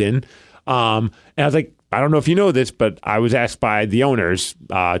fully moved in. And I was like, I don't know if you know this, but I was asked by the owners,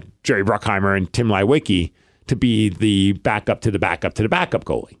 Jerry Bruckheimer and Tim Leiweke, to be the backup to the backup to the backup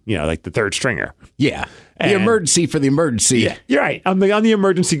goalie. You know, like the third stringer. Yeah. The emergency for the emergency. Yeah, you're right. I'm the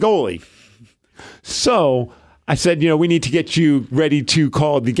emergency goalie. So I said, we need to get you ready to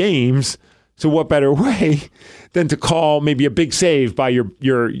call the games. So what better way than to call maybe a big save by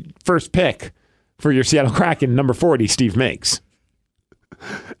your first pick for your Seattle Kraken, number 40, Steve Miggs.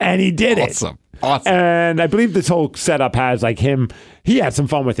 And he did it. Awesome. And I believe this whole setup has, like, he had some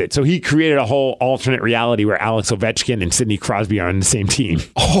fun with it. So he created a whole alternate reality where Alex Ovechkin and Sidney Crosby are on the same team.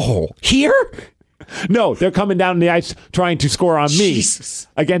 Oh, here? No, they're coming down the ice trying to score on me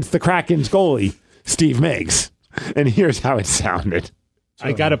against the Kraken's goalie, Steve Miggs. And here's how it sounded.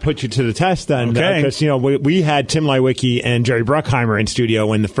 I got to put you to the test then, because we had Tim Leiweke and Jerry Bruckheimer in studio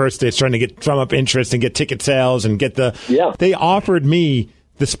when the first day trying to drum up interest and get ticket sales and get They offered me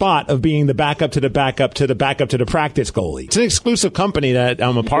the spot of being the backup to the backup to the backup to the practice goalie. It's an exclusive company that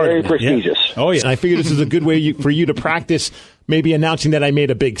I'm a part of. Very prestigious. Yeah. Oh yeah, and I figured this is a good way for you to practice. Maybe announcing that I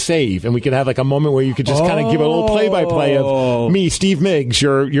made a big save, and we could have like a moment where you could just kind of give a little play-by-play of me, Steve Miggs,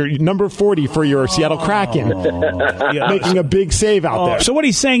 your number 40 for your Seattle Kraken, making a big save out there. So what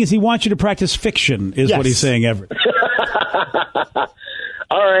he's saying is he wants you to practice fiction, is what he's saying, Everett.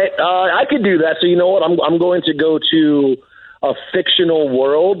 All right, I could do that. So you know what? I'm going to go to a fictional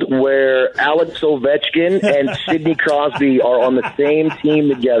world where Alex Ovechkin and Sidney Crosby are on the same team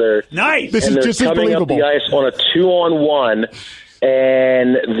together. Nice. This and is they're just coming up the ice on a 2-on-1,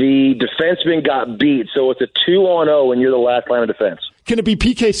 and the defenseman got beat. So it's a 2-on-0, and you're the last line of defense. Can it be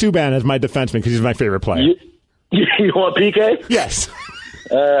PK Subban as my defenseman because he's my favorite player? You want PK? Yes.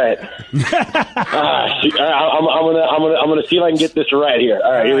 All right. I'm gonna see if I can get this right here.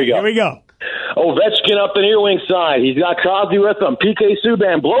 All right, here we go. Here we go. Ovechkin up the near wing side. He's got Crosby with him. PK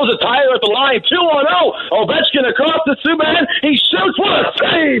Subban blows a tire at the line. 2-on-0. Ovechkin across to Subban. He shoots. What a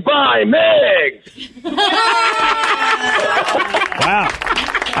save by Miggs. Wow.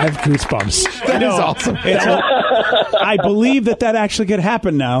 I have goosebumps. That is awesome. I believe that actually could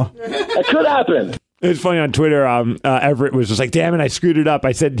happen now. That could happen. It's funny on Twitter, Everett was just like, damn it, I screwed it up.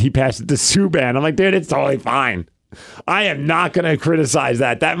 I said he passed it to Subban. I'm like, dude, it's totally fine. I am not going to criticize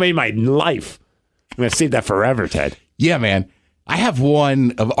that. That made my life. I'm going to save that forever, Ted. Yeah, man. I have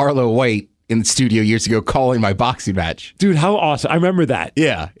one of Arlo White in the studio years ago calling my boxing match. Dude, how awesome. I remember that.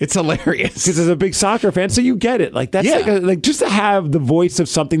 Yeah, it's hilarious. Because as a big soccer fan, so you get it. Like, that's like just to have the voice of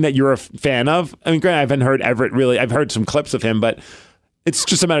something that you're a fan of. I mean, granted, I haven't heard Everett really. I've heard some clips of him, but it's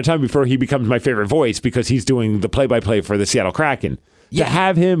just a matter of time before he becomes my favorite voice because he's doing the play-by-play for the Seattle Kraken. Yeah. To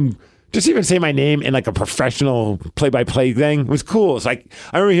have him just even say my name in like a professional play-by-play thing was cool. It's like,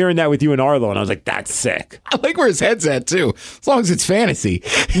 I remember hearing that with you and Arlo, and I was like, that's sick. I like where his head's at, too, as long as it's fantasy.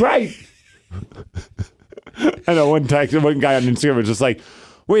 Right. I know one guy on Instagram was just like,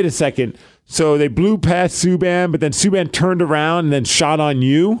 wait a second. So they blew past Subban, but then Subban turned around and then shot on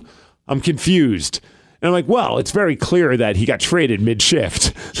you? I'm confused. And I'm like, well, it's very clear that he got traded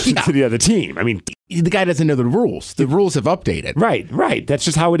mid-shift to the other team. I mean, the guy doesn't know the rules. The rules have updated. Right. That's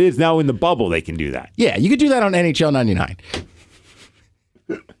just how it is now in the bubble. They can do that. Yeah, you could do that on NHL 99.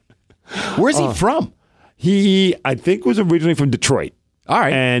 Where's he from? He, I think, was originally from Detroit. All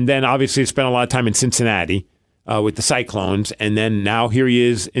right. And then obviously spent a lot of time in Cincinnati with the Cyclones. And then now here he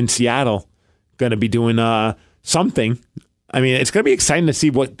is in Seattle, going to be doing something. I mean, it's going to be exciting to see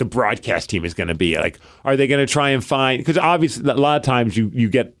what the broadcast team is going to be. Like, are they going to try and find... Because obviously, a lot of times you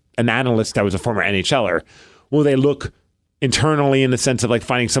get an analyst that was a former NHLer. Will they look internally in the sense of like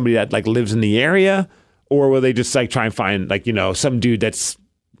finding somebody that like lives in the area? Or will they just like try and find like, some dude that's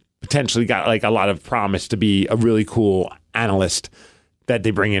potentially got like a lot of promise to be a really cool analyst that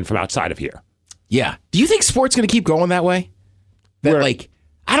they bring in from outside of here? Yeah. Do you think sports going to keep going that way? Like,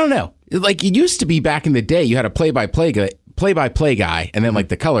 I don't know. Like it used to be back in the day, you had a play-by-play guy and then like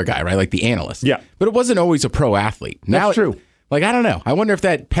the color guy, right? Like the analyst. Yeah. But it wasn't always a pro athlete. Now That's true. Like, I don't know. I wonder if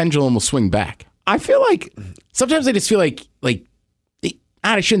that pendulum will swing back. I feel like sometimes I just feel like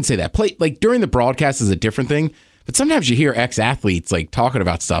I shouldn't say that. Like during the broadcast is a different thing. But But sometimes you hear ex-athletes like talking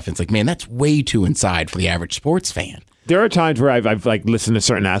about stuff. And it's like, man, that's way too inside for the average sports fan. There are times where I've like listened to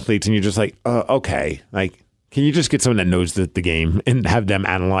certain athletes and you're just like, okay, like, can you just get someone that knows the game and have them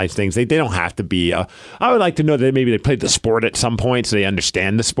analyze things? They don't have to be. I would like to know that maybe they played the sport at some point so they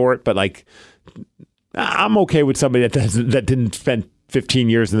understand the sport. But like, I'm okay with somebody that didn't spend 15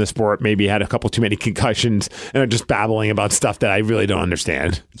 years in the sport, maybe had a couple too many concussions and are just babbling about stuff that I really don't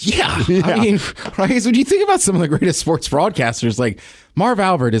understand. Yeah. I mean, right? So when you think about some of the greatest sports broadcasters, like Marv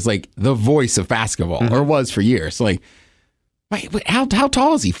Albert is like the voice of basketball or was for years. Like, wait, how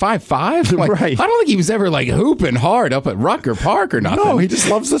tall is he? 5'5"? Like, right. I don't think he was ever like hooping hard up at Rucker Park or nothing. No, he just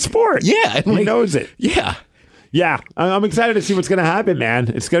loves the sport. Yeah. He knows it. Yeah. Yeah, I'm excited to see what's going to happen, man.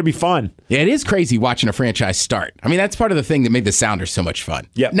 It's going to be fun. Yeah, it is crazy watching a franchise start. I mean, that's part of the thing that made the Sounders so much fun.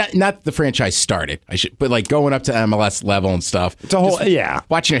 Yeah, not the franchise started, but like going up to MLS level and stuff. It's a whole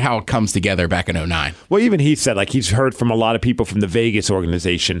watching it how it comes together back in 2009. Well, even he said like he's heard from a lot of people from the Vegas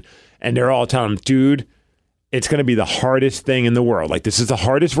organization, and they're all telling him, dude, it's going to be the hardest thing in the world. Like, this is the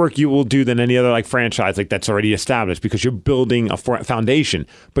hardest work you will do than any other like franchise like that's already established because you're building a foundation.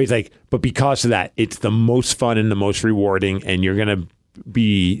 But he's like, but because of that, it's the most fun and the most rewarding, and you're going to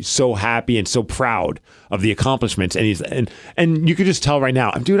be so happy and so proud of the accomplishments. And and you could just tell right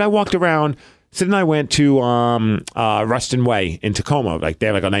now, dude, I walked around. Sid and I went to Ruston Way in Tacoma. Like, they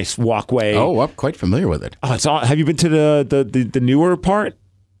have like a nice walkway. Oh, I'm quite familiar with it. Oh, it's all. Have you been to the newer part?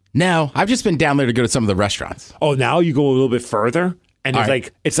 No, I've just been down there to go to some of the restaurants. Oh, now you go a little bit further, and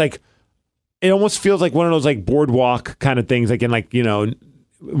it's like it almost feels like one of those like boardwalk kind of things, like in like, you know,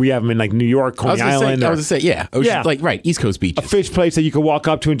 we have them in like New York, Coney Island. I was gonna say, yeah, Ocean, like right, East Coast beaches. A fish place that you could walk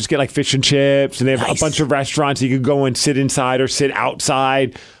up to and just get like fish and chips, and they have a bunch of restaurants you could go and sit inside or sit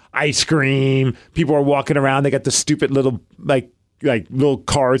outside. Ice cream. People are walking around. They got the stupid little like little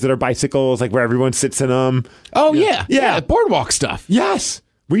cars that are bicycles, like where everyone sits in them. Oh yeah, boardwalk stuff. Yes.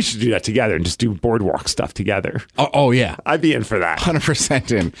 We should do that together and just do boardwalk stuff together. Oh yeah. I'd be in for that.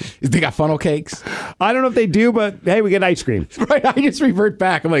 100% in. They got funnel cakes? I don't know if they do, but hey, we get ice cream. Right. I just revert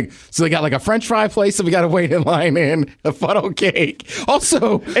back. I'm like, so they got like a French fry place that we got to wait in line in, a funnel cake.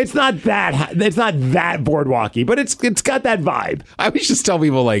 Also, it's not that boardwalky, but it's got that vibe. I always just tell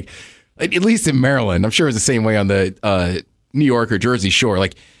people, like, at least in Maryland, I'm sure it's the same way on the New York or Jersey shore.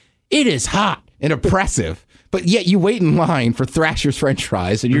 Like, it is hot and oppressive. But yet you wait in line for Thrasher's French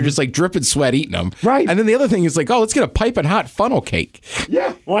fries, and you're just like dripping sweat eating them. Right. And then the other thing is like, oh, let's get a piping hot funnel cake.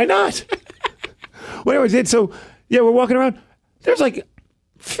 Yeah, why not? Whatever it is. So, yeah, we're walking around. There's like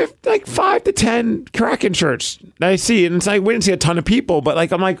 5 to 10 Kraken shirts that I see. And it's like, we didn't see a ton of people, but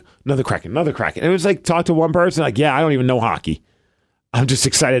like, I'm like, another Kraken. And it was like, talk to one person, like, yeah, I don't even know hockey. I'm just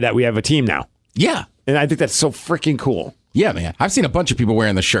excited that we have a team now. Yeah. And I think that's so freaking cool. Yeah, man. I've seen a bunch of people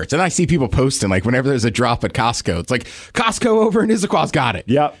wearing the shirts, and I see people posting, like, whenever there's a drop at Costco, it's like, Costco over in Issaquah's got it.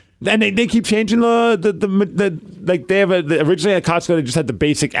 Yep. And they keep changing the like, they have originally at Costco, they just had the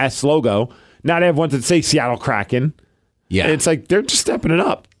basic S logo. Now they have ones that say Seattle Kraken. Yeah. And it's like, they're just stepping it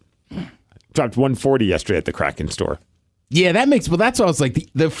up. Dropped $140 yesterday at the Kraken store. Yeah, that's what I was like.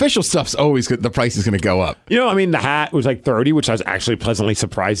 The official stuff's always good. The price is going to go up. You know, I mean, the hat was like $30, which I was actually pleasantly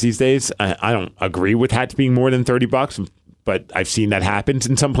surprised these days. I don't agree with hats being more than $30, but I've seen that happen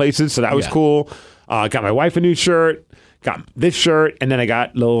in some places, so that was cool. Got my wife a new shirt, got this shirt, and then I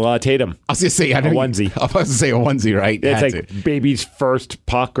got little Tatum. I was going to say, a onesie. I was going to say a onesie, right? Yeah, it's like baby's first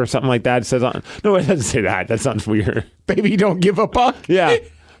puck or something like that. It says on. No, it doesn't say that. That sounds weird. Baby, don't give a puck? Yeah.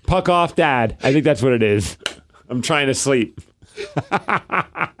 Puck off dad. I think that's what it is. I'm trying to sleep.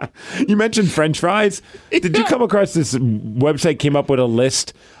 You mentioned French fries. Did you come across this website came up with a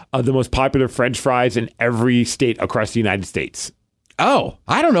list of the most popular French fries in every state across the United States? Oh,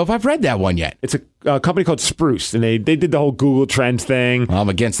 I don't know if I've read that one yet. It's a company called Spruce, and they did the whole Google Trends thing. Well, I'm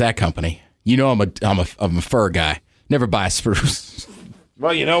against that company. You know, I'm a fur guy. Never buy a Spruce.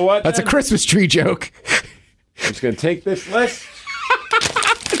 Well, you know what? That's a Christmas tree joke. I'm just going to take this list.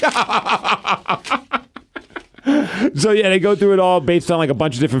 So yeah, they go through it all based on like a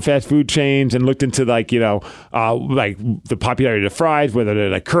bunch of different fast food chains and looked into like, you know, like the popularity of the fries, whether they're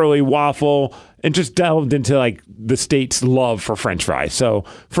like curly, waffle, and just delved into like the state's love for French fries. So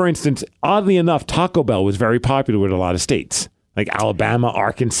for instance, oddly enough, Taco Bell was very popular with a lot of states like Alabama,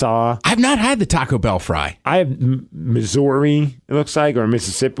 Arkansas. I've not had the Taco Bell fry. I have Missouri, it looks like, or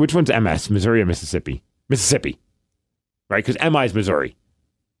Mississippi. Which one's MS? Missouri or Mississippi? Mississippi, right? Because MI is Missouri.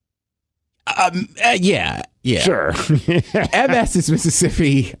 Yeah. Sure. MS is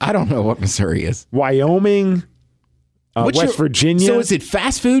Mississippi. I don't know what Missouri is. Wyoming. West Virginia. So is it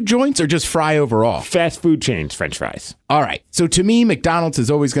fast food joints or just fry overall? Fast food chains, French fries. All right. So to me, McDonald's is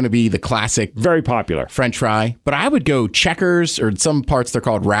always going to be the classic. Very popular. French fry. But I would go Checkers, or in some parts they're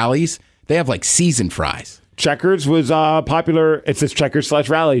called Rallies. They have like seasoned fries. Checkers was popular. It says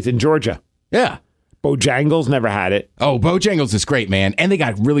Checkers/Rallies in Georgia. Yeah. Bojangles, never had it. Oh, Bojangles is great, man. And they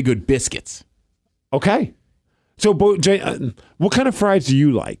got really good biscuits. Okay. So what kind of fries do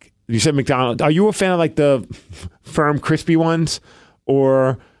you like? You said McDonald's. Are you a fan of like the firm, crispy ones?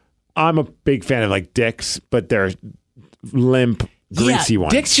 Or I'm a big fan of like Dick's, but they're limp, greasy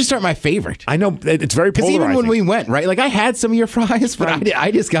ones. Dick's just aren't my favorite. I know. It's very polarizing. Because even when we went, right? Like I had some of your fries, but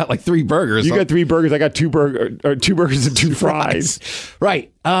I just got like 3 burgers. You got 3 burgers. I got 2 burgers and 2 fries.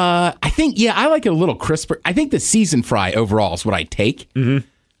 Right. I think, I like it a little crisper. I think the seasoned fry overall is what I take. Mm-hmm.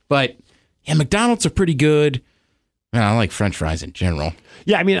 But yeah, McDonald's are pretty good. Man, I like French fries in general.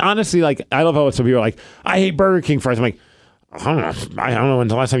 Yeah, I mean, honestly, like I love how some people are like, I hate Burger King fries. I'm like, I don't know when's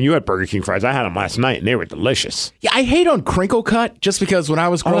the last time you had Burger King fries. I had them last night and they were delicious. Yeah, I hate on crinkle cut just because when I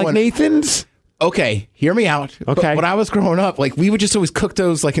was growing up. Like Nathan's? Okay, hear me out. Okay. But when I was growing up, like we would just always cook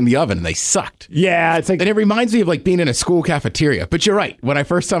those like in the oven and they sucked. Yeah, it's like. And it reminds me of like being in a school cafeteria. But you're right. When I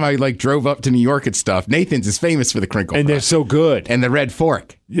first time I like drove up to New York and stuff, Nathan's is famous for the crinkle and fry. they're so good. And the red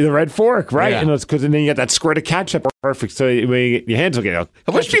fork. The red fork, right? Yeah. And it's because then you get that squirt of ketchup. Perfect. So your hands will get out.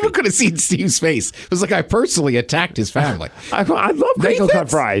 I wish people could have seen Steve's face. It was like I personally attacked his family. I love crinkle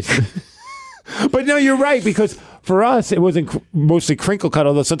cut fries. But no, you're right, because for us, it wasn't mostly crinkle cut,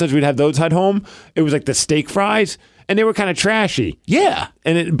 although sometimes we'd have those at home. It was like the steak fries, and they were kind of trashy. Yeah.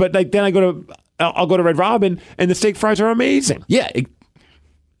 But like then I'll go to Red Robin, and the steak fries are amazing. Yeah.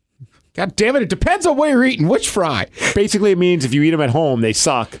 God damn it, it depends on what you're eating. Which fry? Basically, it means if you eat them at home, they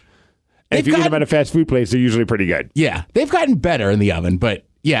suck. And if you eat them at a fast food place, they're usually pretty good. Yeah. They've gotten better in the oven, but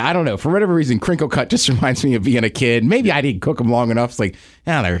yeah, I don't know. For whatever reason, crinkle cut just reminds me of being a kid. Maybe I didn't cook them long enough. It's like,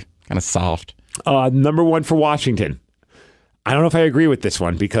 they're kind of soft. Number 1 for Washington. I don't know if I agree with this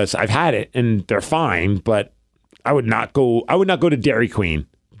one because I've had it and they're fine, but I would not go to Dairy Queen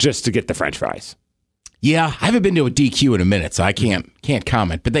just to get the French fries. Yeah, I haven't been to a DQ in a minute, so I can't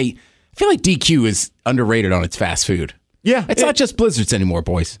comment. But I feel like DQ is underrated on its fast food. Yeah. It's not just Blizzards anymore,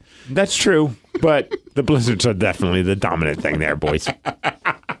 boys. That's true, but the Blizzards are definitely the dominant thing there, boys.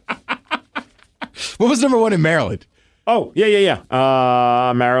 What was number 1 in Maryland? Oh, yeah.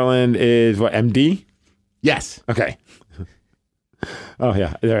 Maryland is what, MD? Yes. Okay. Oh,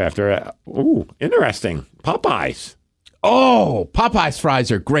 yeah. Thereafter. Ooh, interesting. Popeyes. Oh, Popeyes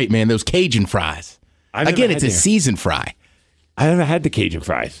fries are great, man. Those Cajun fries. Again, it's a seasoned fry. I never had the Cajun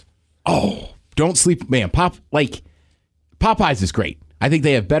fries. Oh, don't sleep. Man, Popeyes is great. I think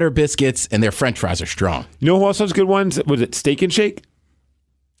they have better biscuits and their French fries are strong. You know who else has good ones? Was it Steak and Shake?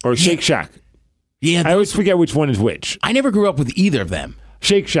 Or Shake Shack? Yeah. I always forget which one is which. I never grew up with either of them.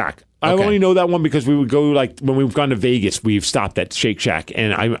 Shake Shack. I only know that one because we would go, like, when we've gone to Vegas, we've stopped at Shake Shack,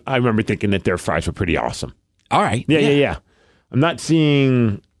 and I remember thinking that their fries were pretty awesome. All right. Yeah. I'm not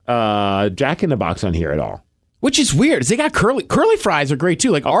seeing Jack in the Box on here at all. Which is weird. They got curly fries are great,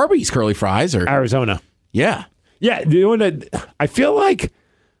 too. Like Arby's curly fries are... Arizona. Yeah. Yeah. You know what? I feel like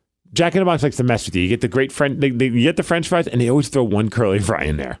Jack in the Box likes to mess with you. You get the great you get the French fries, and they always throw one curly fry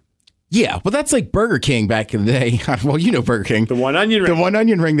in there. Yeah, well, that's like Burger King back in the day. Well, you know Burger King. The one onion ring. The one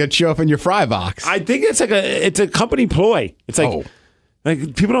onion ring that show up in your fry box. I think it's like it's a company ploy. It's like,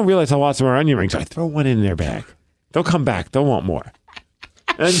 like people don't realize how awesome our onion rings are. Throw one in their bag. They'll come back. They'll want more.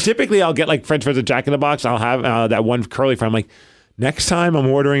 And typically I'll get like French fries at Jack in the Box. I'll have that one curly fry. I'm like, next time I'm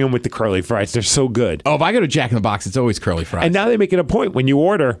ordering them with the curly fries. They're so good. Oh, if I go to Jack in the Box, it's always curly fries. And now they make it a point when you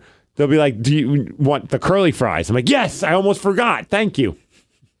order, they'll be like, do you want the curly fries? I'm like, yes, I almost forgot. Thank you.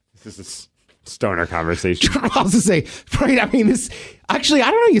 This is stoner conversation. I was going to say, right? I mean, this actually, I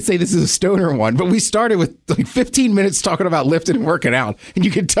don't know. You could say this is a stoner one, but we started with like 15 minutes talking about lifting and working out, and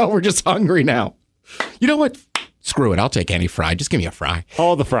you can tell we're just hungry now. You know what? Screw it. I'll take any fry. Just give me a fry.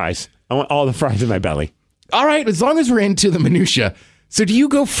 All the fries. I want all the fries in my belly. All right. As long as we're into the minutia. So, do you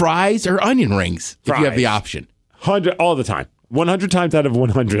go fries or onion rings if you have the option? 100 all the time. 100 times out of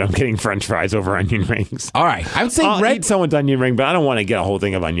 100, I'm getting French fries over onion rings. All right. I would say I'll eat someone's onion ring, but I don't want to get a whole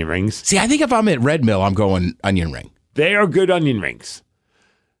thing of onion rings. See, I think if I'm at Red Mill, I'm going onion ring. They are good onion rings.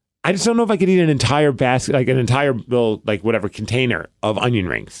 I just don't know if I could eat an entire basket, like an entire little, like whatever container of onion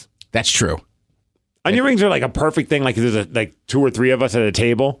rings. That's true. Onion rings are like a perfect thing. Like there's like 2 or 3 of us at a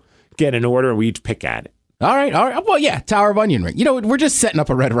table, get an order, and we each pick at it. All right. Well, yeah, Tower of Onion Ring. You know, we're just setting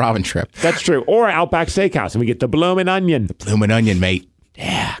up a Red Robin trip. That's true. Or Outback Steakhouse, and we get the bloomin' onion. The bloomin' onion, mate.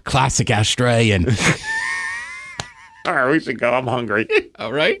 Yeah, classic Australian. All right, we should go. I'm hungry.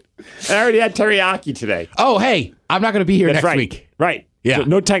 All right. I already had teriyaki today. Oh, hey, I'm not going to be here That's next right. week. Right. Yeah. So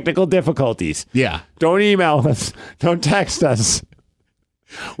no technical difficulties. Yeah. Don't email us. Don't text us.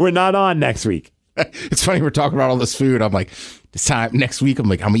 We're not on next week. It's funny, we're talking about all this food. I'm like, this time next week, I'm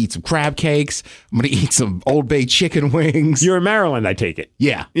going to eat some crab cakes. I'm going to eat some Old Bay chicken wings. You're in Maryland, I take it.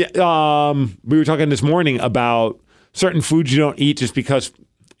 Yeah. Yeah. We were talking this morning about certain foods you don't eat just because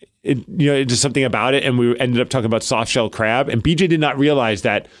it's just something about it. And we ended up talking about soft shell crab. And BJ did not realize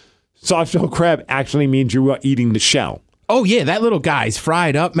that soft shell crab actually means you are eating the shell. Oh, yeah, that little guy's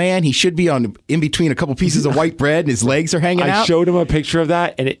fried up, man. He should be in between a couple pieces of white bread and his legs are hanging out. I showed him a picture of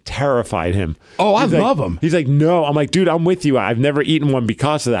that and it terrified him. Oh, I He's love him. He's like, no. I'm like, dude, I'm with you. I've never eaten one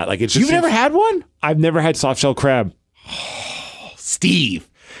because of that. Like, it's just. You've never had one? I've never had soft shell crab. Steve.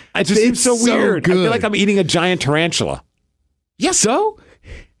 It just seems so weird. Good. I feel like I'm eating a giant tarantula. Yeah, so?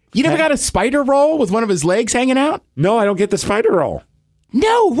 You never got a spider roll with one of his legs hanging out? No, I don't get the spider roll.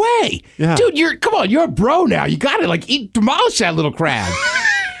 No way. Yeah. Dude, you're a bro now. You got to demolish that little crab.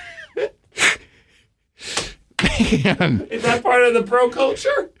 Man. Is that part of the pro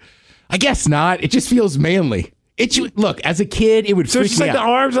culture? I guess not. It just feels manly. Look, as a kid, it would So freak it's just me like out.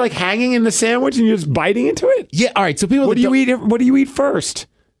 the arms are like hanging in the sandwich and you're just biting into it? Yeah, all right. So people What do you eat first?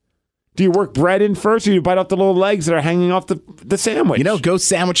 Do you work bread in first, or do you bite off the little legs that are hanging off the sandwich? Go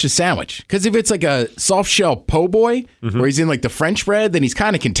sandwich to sandwich. Because if it's like a soft shell po' boy, where he's in like the French bread, then he's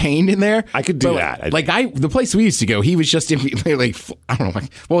kind of contained in there. I could do that. The place we used to go, he was just in like, I don't know.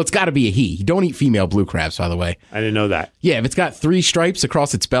 Well, it's got to be a he. You don't eat female blue crabs, by the way. I didn't know that. Yeah, if it's got 3 stripes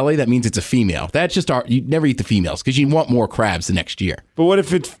across its belly, that means it's a female. That's just you never eat the females because you want more crabs the next year. But what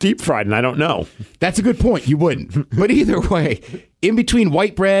if it's deep fried and I don't know? That's a good point. You wouldn't. But either way, in between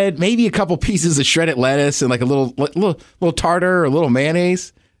white bread, maybe a couple pieces of shredded lettuce and like a little tartar or a little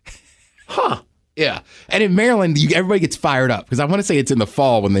mayonnaise. Huh. Yeah. And in Maryland, everybody gets fired up because I want to say it's in the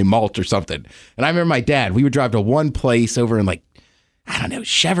fall when they malt or something. And I remember my dad, we would drive to one place over in like, I don't know,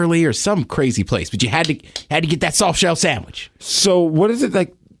 Cheverly or some crazy place, but you had to get that soft shell sandwich. So what is it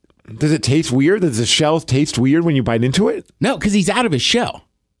like? Does it taste weird? Does the shell taste weird when you bite into it? No, because he's out of his shell.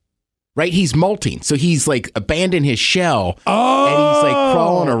 Right? He's molting. So he's like abandoned his shell and he's like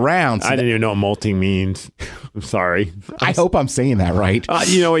crawling around. So I didn't even know what molting means. I'm sorry. I hope I'm saying that right.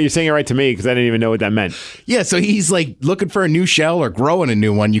 You know what? You're saying it right to me because I didn't even know what that meant. Yeah, so he's like looking for a new shell or growing a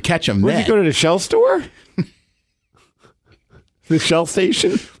new one. You catch him Where'd then. you go to the shell store? The shell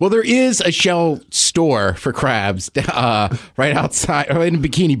station? Well, there is a shell store for crabs right outside in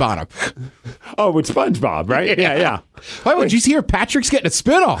Bikini Bottom. Oh, with SpongeBob, right? Yeah. Why would you hear Patrick's getting a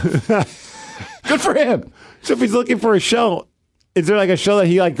spinoff? Good for him. So if he's looking for a shell, is there like a shell that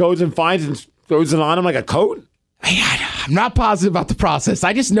he like goes and finds and throws it on him like a coat? I'm not positive about the process.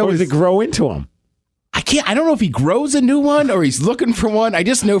 I just know Or does it grow into him? I don't know if he grows a new one or he's looking for one. I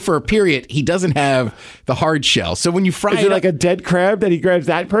just know for a period he doesn't have the hard shell. So when you fry Is it like a dead crab that he grabs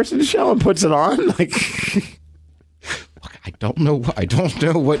that person's shell and puts it on? Like I don't know what I don't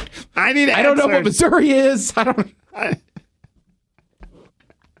know what Missouri is. I don't.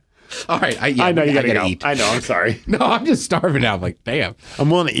 All right, I know you gotta go. eat. I know. I'm sorry. No, I'm just starving now. I'm like, damn. I'm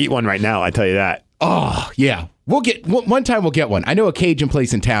willing to eat one right now. I tell you that. Oh yeah, we'll get one time. We'll get one. I know a Cajun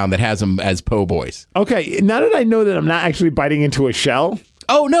place in town that has them as po' boys. Okay, now that I know that I'm not actually biting into a shell.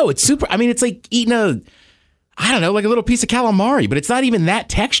 Oh no, it's super. I mean, it's like eating I don't know, like a little piece of calamari, but it's not even that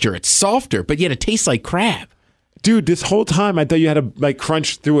texture. It's softer, but yet it tastes like crab. Dude, this whole time I thought you had to like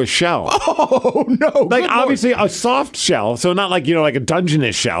crunch through a shell. Oh no! Like obviously a soft shell, so not like like a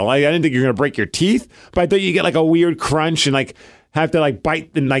Dungeness shell. I didn't think you were gonna break your teeth, but I thought you get like a weird crunch and like have to like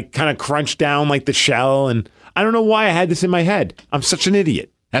bite and like kind of crunch down like the shell. And I don't know why I had this in my head. I'm such an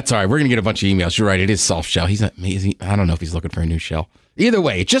idiot. That's all right. We're gonna get a bunch of emails. You're right. It is soft shell. He's not. I don't know if he's looking for a new shell. Either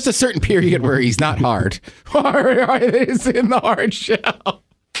way, it's just a certain period where he's not hard. Or it's in the hard shell.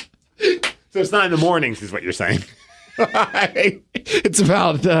 So it's not in the mornings, is what you're saying. It's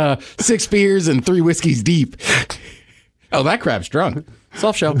about 6 beers and 3 whiskeys deep. Oh, that crab's drunk.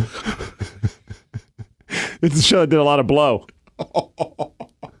 Soft shell. It's a show that did a lot of blow. All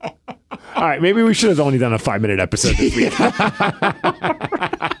right, maybe we should have only done a 5-minute episode this week.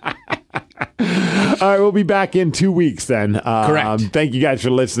 All right, we'll be back in 2 weeks then. Correct. Thank you guys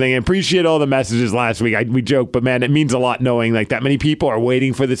for listening. I appreciate all the messages last week. We joked, but man, it means a lot knowing like that many people are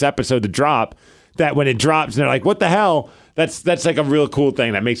waiting for this episode to drop. That when it drops, they're like, "What the hell?" That's like a real cool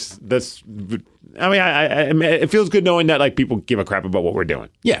thing. That makes this. I mean, it feels good knowing that like people give a crap about what we're doing.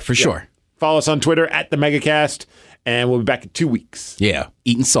 Yeah, for sure. Follow us on Twitter at the MegaCast, and we'll be back in 2 weeks. Yeah,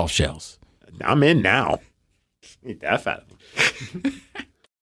 eating soft shells. I'm in now. Eat the F out of them.